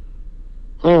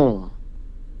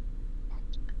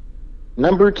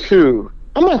 Number 2,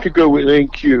 I'm going to go with Lin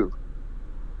Q.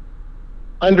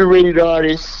 Underrated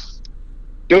artist,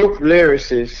 dope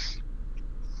lyricist,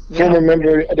 former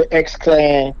member of the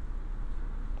X-Clan.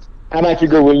 I'm going to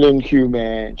go with Lin Q,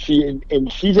 man. She's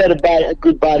had a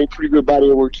good body, pretty good body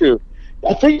of work too.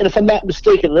 I think, and if I'm not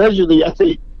mistaken, allegedly, I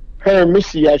think her and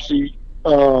Missy actually.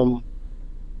 I'm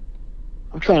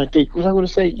trying to think. What was I going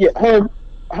to say? Yeah, her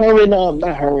and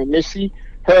not her and Missy,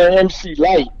 her and MC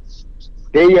Light.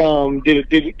 They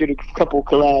did a couple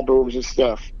collabos and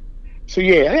stuff. So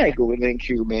yeah, I gotta go with Lin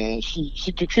Q, man.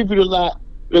 She contributed a lot.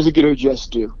 Doesn't get her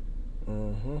just due.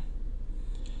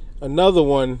 Another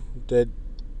one that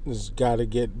has got to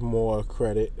get more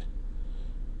credit.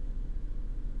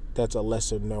 That's a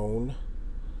lesser known.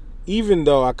 Even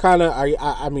though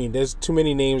I mean, there's too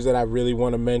many names that I really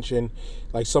want to mention.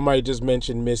 Like somebody just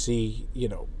mentioned Missy. You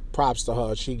know, props to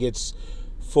her. She gets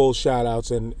full shout outs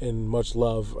and much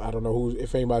love. I don't know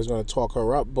if anybody's going to talk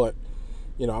her up, but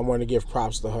you know, I want to give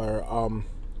props to her.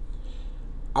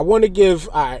 I want to give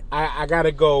I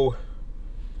gotta go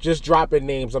just dropping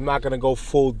names. I'm not gonna go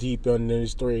full deep on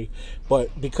these 3,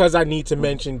 but because I need to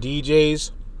mention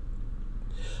DJs,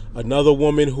 another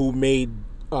woman who made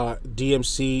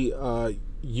DMC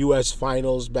US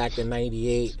finals back in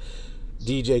 '98,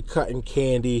 DJ Cutting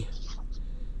Candy.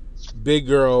 Big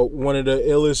girl, one of the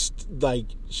illest. Like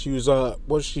she's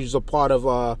a part of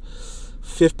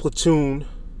 5th Platoon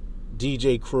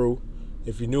DJ crew.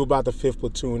 If you knew about the 5th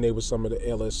Platoon, they were some of the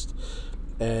illest.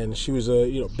 And she was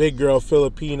a big girl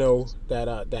Filipino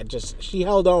that just she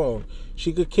held on.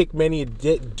 She could kick many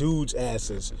dudes'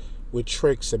 asses with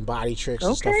tricks and body tricks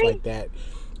and stuff like that.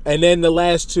 And then the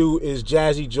last 2 is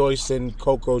Jazzy Joyce and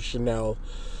Coco Chanel.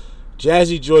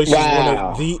 Jazzy Joyce is one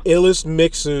of the illest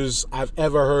mixers I've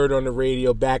ever heard on the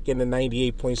radio back in the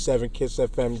 98.7 Kiss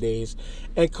FM days.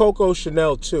 And Coco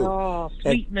Chanel, too. Oh,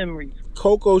 sweet memories.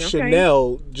 Coco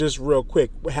Chanel, just real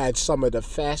quick, had some of the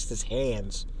fastest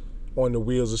hands on the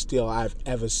Wheels of Steel I've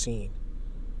ever seen.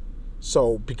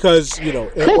 So, because, you know,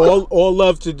 all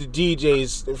love to the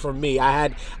DJs from me. I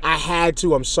had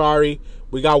to, I'm sorry.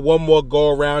 We got one more go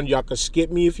around. Y'all can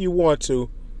skip me if you want to.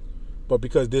 But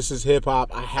because this is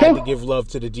hip-hop, I had to give love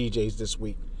to the DJs this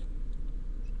week.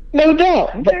 No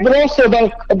doubt. But also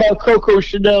about Coco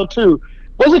Chanel, too.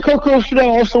 Wasn't Coco Chanel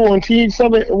also on Teen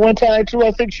Summit at one time, too?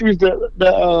 I think she was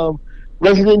the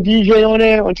resident DJ on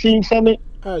there on Teen Summit.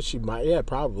 She might. Yeah,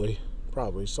 probably.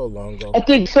 Probably. So long ago. I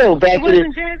think so. It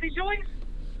wasn't Jazzy Joyce?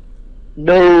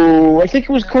 No, I think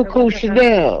it was Coco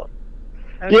Chanel.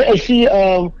 Okay. Yeah, and she,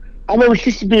 I remember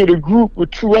she used to be in a group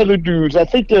with 2 other dudes. I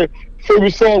think the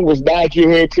favorite song was Nod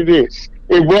Your Head to This.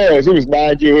 It was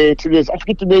Nod Your Head to This. I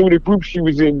forget the name of the group she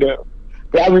was in, though.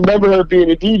 But I remember her being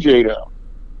a DJ, though.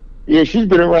 Yeah, she's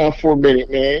been around for a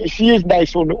minute, man. She is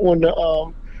nice on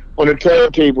the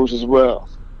turntables as well.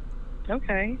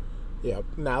 Okay. Yeah.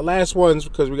 Now, last ones,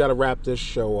 because we got to wrap this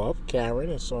show up. Karen,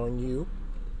 it's on you.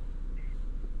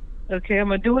 Okay, I'm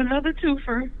going to do another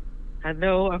twofer. I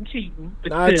know I'm cheating. But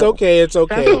nah, it's okay. It's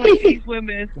okay. I feel like these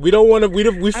women. We don't want to.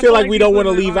 We feel like we don't want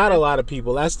to leave out a lot of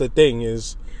people. That's the thing.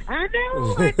 Is I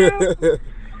know.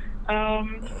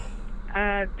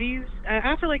 These.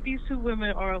 I feel like these 2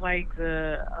 women are like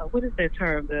the what is that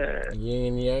term? The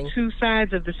yin and yang. 2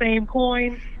 sides of the same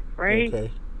coin, right? Okay.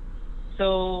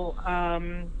 So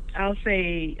I'll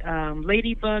say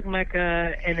Ladybug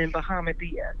Mecca and then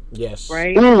Bahamadia. Yes.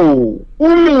 Right? Ooh.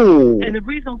 And the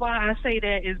reason why I say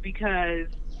that is because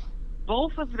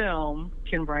both of them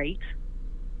can write.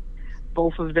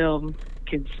 Both of them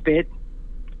can spit.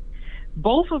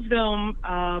 Both of them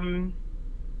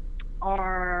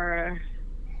are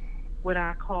what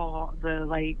I call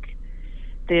they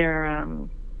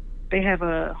have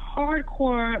a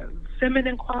hardcore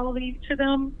feminine quality to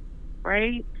them,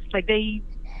 right? Like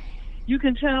you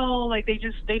can tell, like they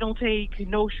don't take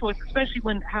no shorts, especially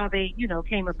how they,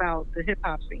 came about the hip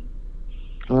hop scene.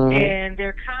 Mm-hmm. And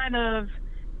they're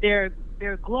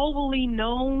they're globally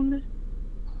known,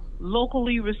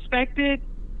 locally respected,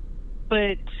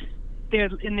 but they're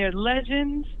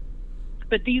legends.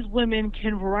 But these women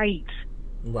can write.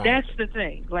 Right. That's the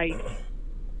thing. Like,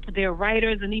 they're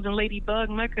writers, and even Ladybug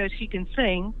Mecca, she can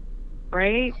sing.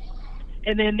 right?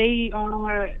 And then they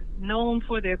are known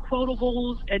for their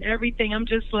quotables and everything. I'm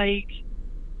just like,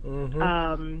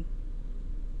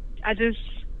 I just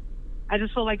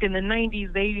feel like in the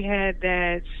 90s they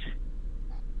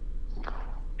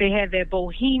had that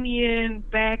bohemian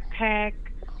backpack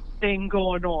thing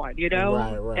going on, you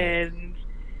know? Right. And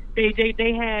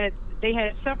they had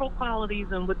several qualities,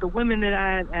 and with the women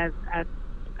that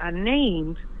I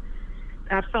named,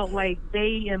 I felt like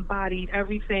they embodied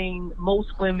everything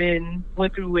most women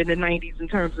went through in the 90s in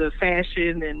terms of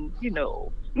fashion and, you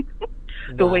know,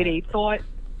 the way they thought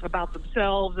about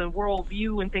themselves and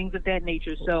worldview and things of that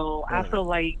nature. So I feel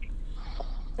like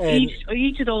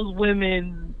each of those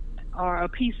women are a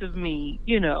piece of me,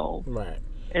 you know,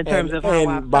 in terms of how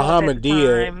I felt at the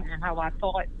time and how I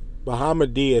thought.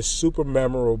 Bahamadia is super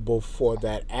memorable for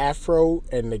that afro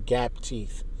and the gap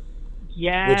teeth.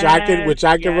 Yeah, which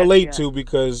I can relate to,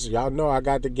 because y'all know I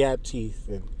got the gap teeth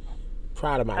and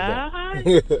proud of my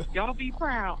gap. Y'all be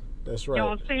proud. That's right.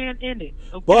 Y'all stand in it.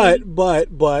 Okay?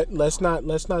 But let's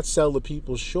not sell the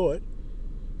people short.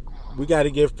 We got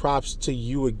to give props to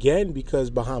you again, because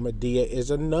Bahamadia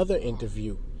is another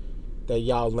interview that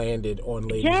y'all landed on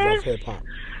Ladies Love Hip Hop.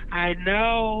 I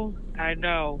know.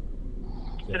 So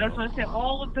that's why I said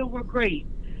all of them were great.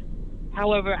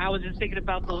 However, I was just thinking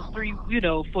about those three, you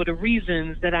know, for the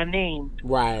reasons that I named.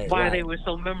 Why they were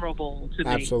so memorable to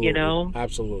me, you know?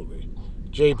 Absolutely.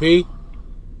 JP?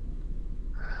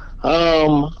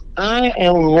 I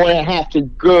am going to have to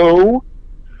go.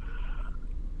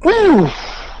 Whew.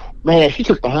 Man, she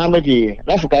took Bahamadia.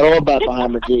 I forgot all about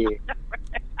Bahamadia.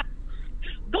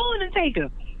 Go on and take her.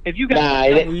 If you got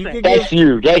that's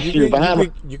you.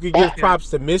 You could give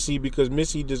props to Missy, because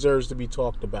Missy deserves to be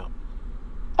talked about.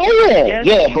 Oh yeah,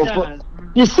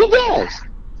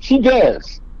 she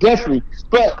does, definitely.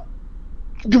 But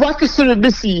do I consider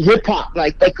Missy hip hop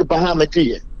like a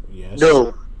Bahamadia? Yes.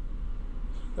 No,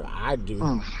 I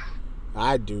do.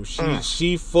 I do.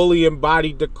 She fully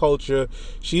embodied the culture.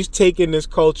 She's taken this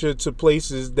culture to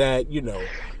places that, you know,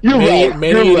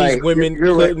 many of these women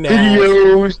couldn't have.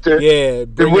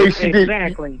 Videos, the way she did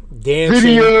dancing,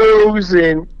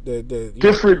 videos and the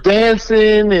different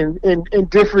dancing and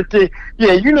different things.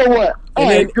 Yeah, you know what?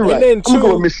 I'm going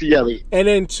with Missy Elliott. And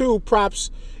then two,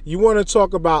 props. You want to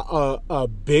talk about a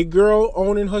big girl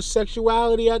owning her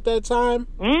sexuality at that time?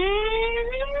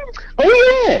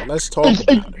 Oh yeah. Let's talk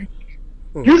about it.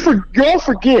 Y'all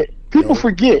forget. People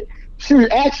forget. She was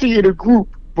actually in a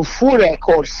group before that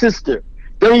called Sister.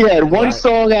 They had one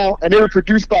song out, and they were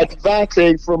produced by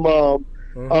Devontae from you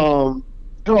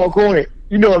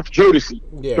know, Jodeci.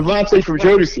 Yeah. Devontae from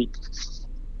Jodeci.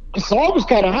 The song was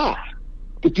kind of hot.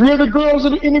 The three other girls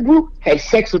in the group had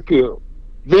sex appeal.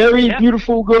 Very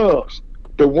beautiful girls.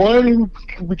 The one who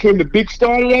became the big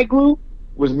star of that group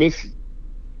was Missy.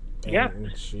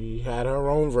 And she had her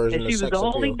own version of sex appeal. She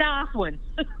was the only dark one.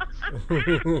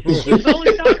 She was the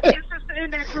only dark sister in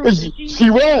that group.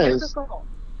 She was.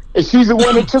 And she's the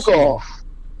one that took off.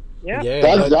 Yeah.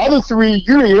 The other three,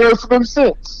 you ain't heard from them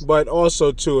since. But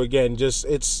also, too, again, just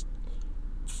it's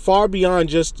far beyond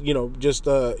just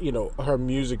her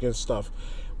music and stuff.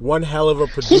 One hell of a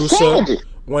producer. Oh,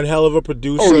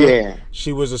 yeah.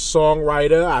 She was a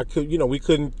songwriter. We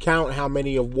couldn't count how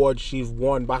many awards she's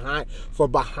won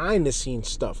behind the scenes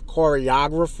stuff.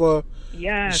 Choreographer.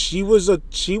 Yeah. She was a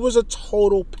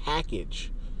total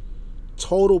package.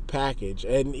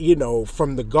 And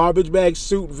from the garbage bag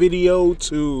suit video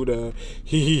to the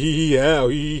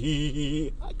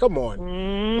come on.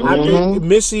 Mm-hmm. I mean,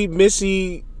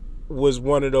 Missy was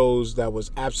one of those that was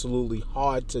absolutely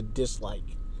hard to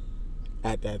dislike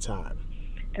at that time.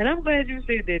 And I'm glad you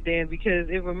said that, Dan, because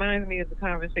it reminds me of the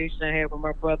conversation I had with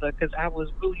my brother, because I was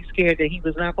really scared that he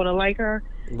was not going to like her.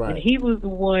 Right. And he was the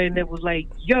one that was like,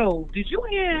 yo, did you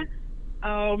hear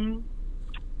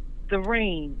The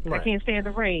Rain? Right. I Can't Stand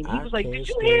the Rain. He was like, did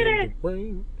you hear that?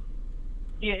 Rain.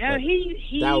 Yeah,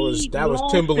 he that was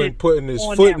Timbaland putting his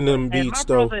foot in them beats,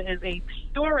 though. My brother is a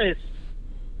purist.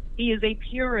 He is a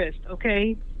purist,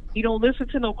 okay? He don't listen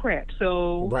to no crap.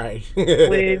 So right.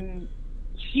 when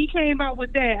she came out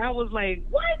with that, I was like,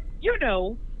 what?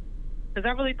 Because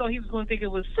I really thought he was going to think it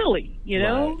was silly,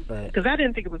 Right. Because I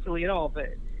didn't think it was silly at all,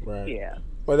 but yeah.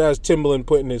 Well, that was Timbaland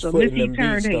putting his foot in them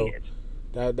beats, though.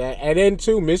 And then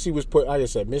too, Missy was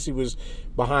Missy was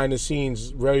behind the scenes,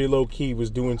 very low key, was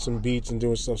doing some beats and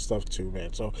doing some stuff too,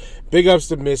 man. So big ups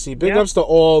to Missy, big ups to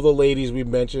all the ladies we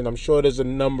mentioned. I'm sure there's a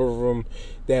number of them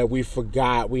that we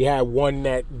forgot. We had one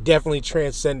that definitely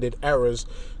transcended eras.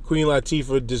 Queen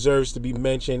Latifah deserves to be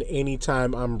mentioned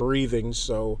anytime I'm breathing,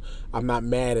 so I'm not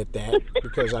mad at that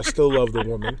because I still love the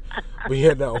woman. But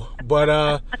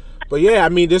But yeah, I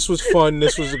mean, this was fun.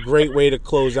 This was a great way to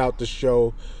close out the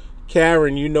show.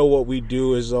 Karen, you know what we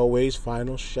do as always.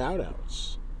 Final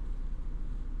shout-outs.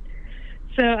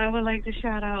 So I would like to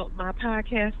shout out my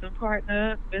podcasting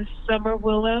partner, Miss Summer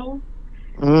Willow.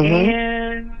 Mm-hmm.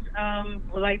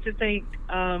 And would like to thank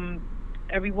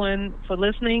everyone for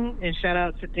listening, and shout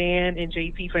out to Dan and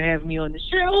JP for having me on the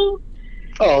show.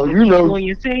 Oh, you know, when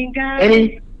you sing,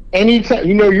 guys. Anytime,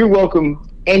 you know, you're welcome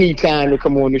anytime to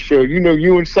come on the show. You know,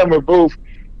 you and Summer both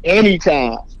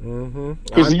anytime.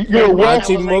 Because you're a wealth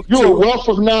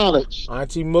of knowledge.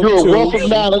 Auntie Mook you're a too. wealth of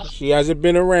knowledge. She hasn't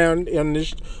been around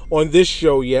on this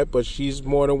show yet, but she's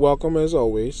more than welcome as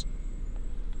always.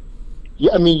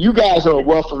 Yeah, I mean, you guys are a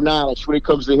wealth of knowledge when it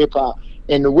comes to hip hop.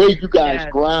 And the way you guys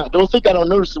grind, don't think I don't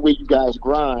notice the way you guys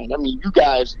grind. I mean, you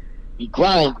guys be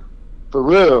grinding for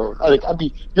real. I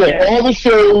mean, you're at all the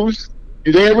shows,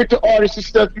 you're there with the artists and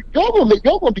stuff. Y'all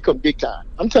gonna become big time.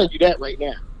 I'm telling you that right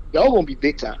now. Y'all gonna be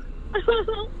big time.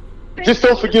 Just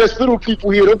don't forget us little people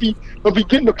here. Don't be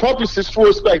getting the publicists for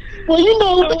us like, well, you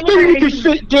know, maybe we can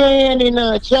sit Dan and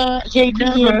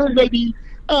JP and maybe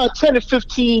 10 or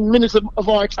 15 minutes of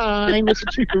our time. That's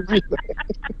what you can read.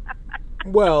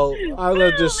 Well, I'll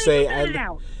just say,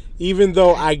 even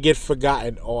though I get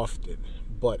forgotten often,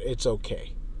 but it's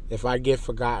okay. If I get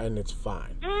forgotten, it's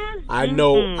fine. I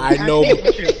know my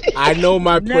place.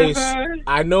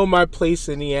 I know my place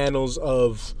in the annals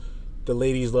of the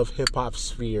Ladies Love Hip Hop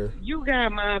sphere. You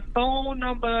got my phone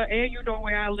number, and you know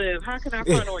where I live. How can I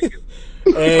front on you?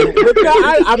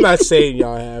 I'm not saying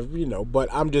y'all have, you know, but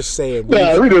I'm just saying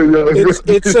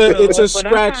it's a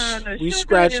scratch. We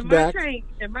scratched back.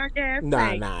 In my gas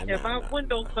tank, if my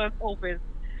window bust open,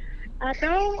 I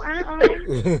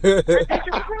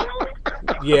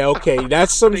yeah, okay.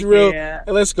 That's some real.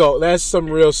 Let's go. That's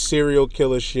some real serial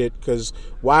killer shit. Because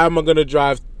why am I gonna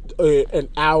drive an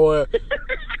hour,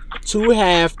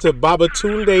 2.5 to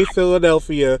Babatunde,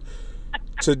 Philadelphia,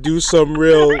 to do some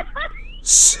real?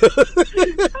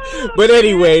 But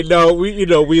anyway, no, we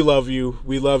love you.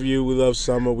 We love you. We love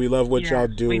Summer. We love what y'all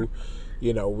do.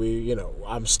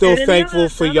 I'm still thankful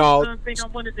for y'all. Another thing I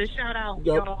wanted to shout out,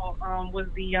 y'all, was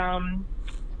the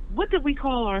what did we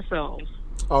call ourselves?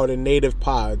 Oh, the Native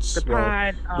Pods. The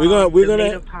pod.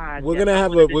 We're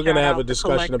gonna have a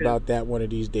discussion about that one of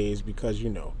these days, because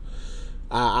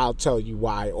I'll tell you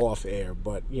why off air.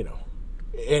 But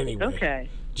anyway. Okay.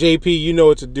 JP, you know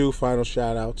what to do. Final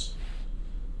shout outs.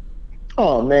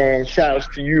 Oh man, shout outs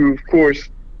to you, of course,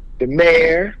 the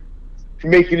mayor, for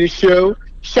making this show.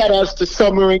 Shout outs to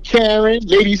Summer and Karen,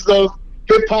 Ladies Love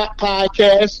Hip Hop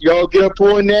Podcast. Y'all get up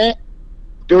on that.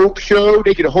 Dope show.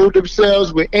 They can hold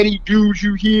themselves with any dudes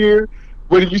you hear,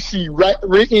 whether you see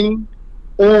written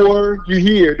or you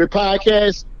hear the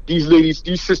podcast. These ladies,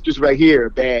 these sisters right here are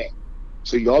bad.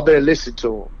 So y'all better listen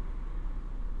to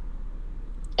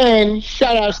them. And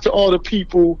shout outs to all the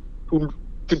people who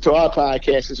to our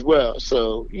podcast as well.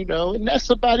 So, and that's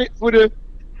about it for the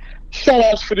shout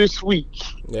outs for this week.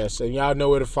 Yes, and y'all know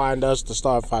where to find us,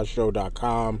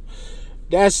 thestar5show.com.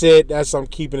 That's it. I'm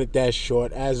keeping it that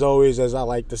short. As always, as I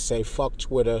like to say, fuck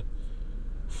Twitter,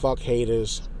 fuck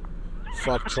haters,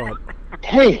 fuck Trump.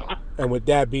 Hey. And with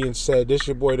that being said, this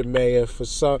your boy the mayor, for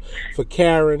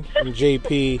Karen and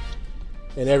JP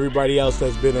and everybody else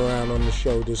that's been around on the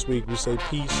show this week. We say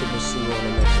peace, and we'll see you on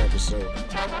the next episode.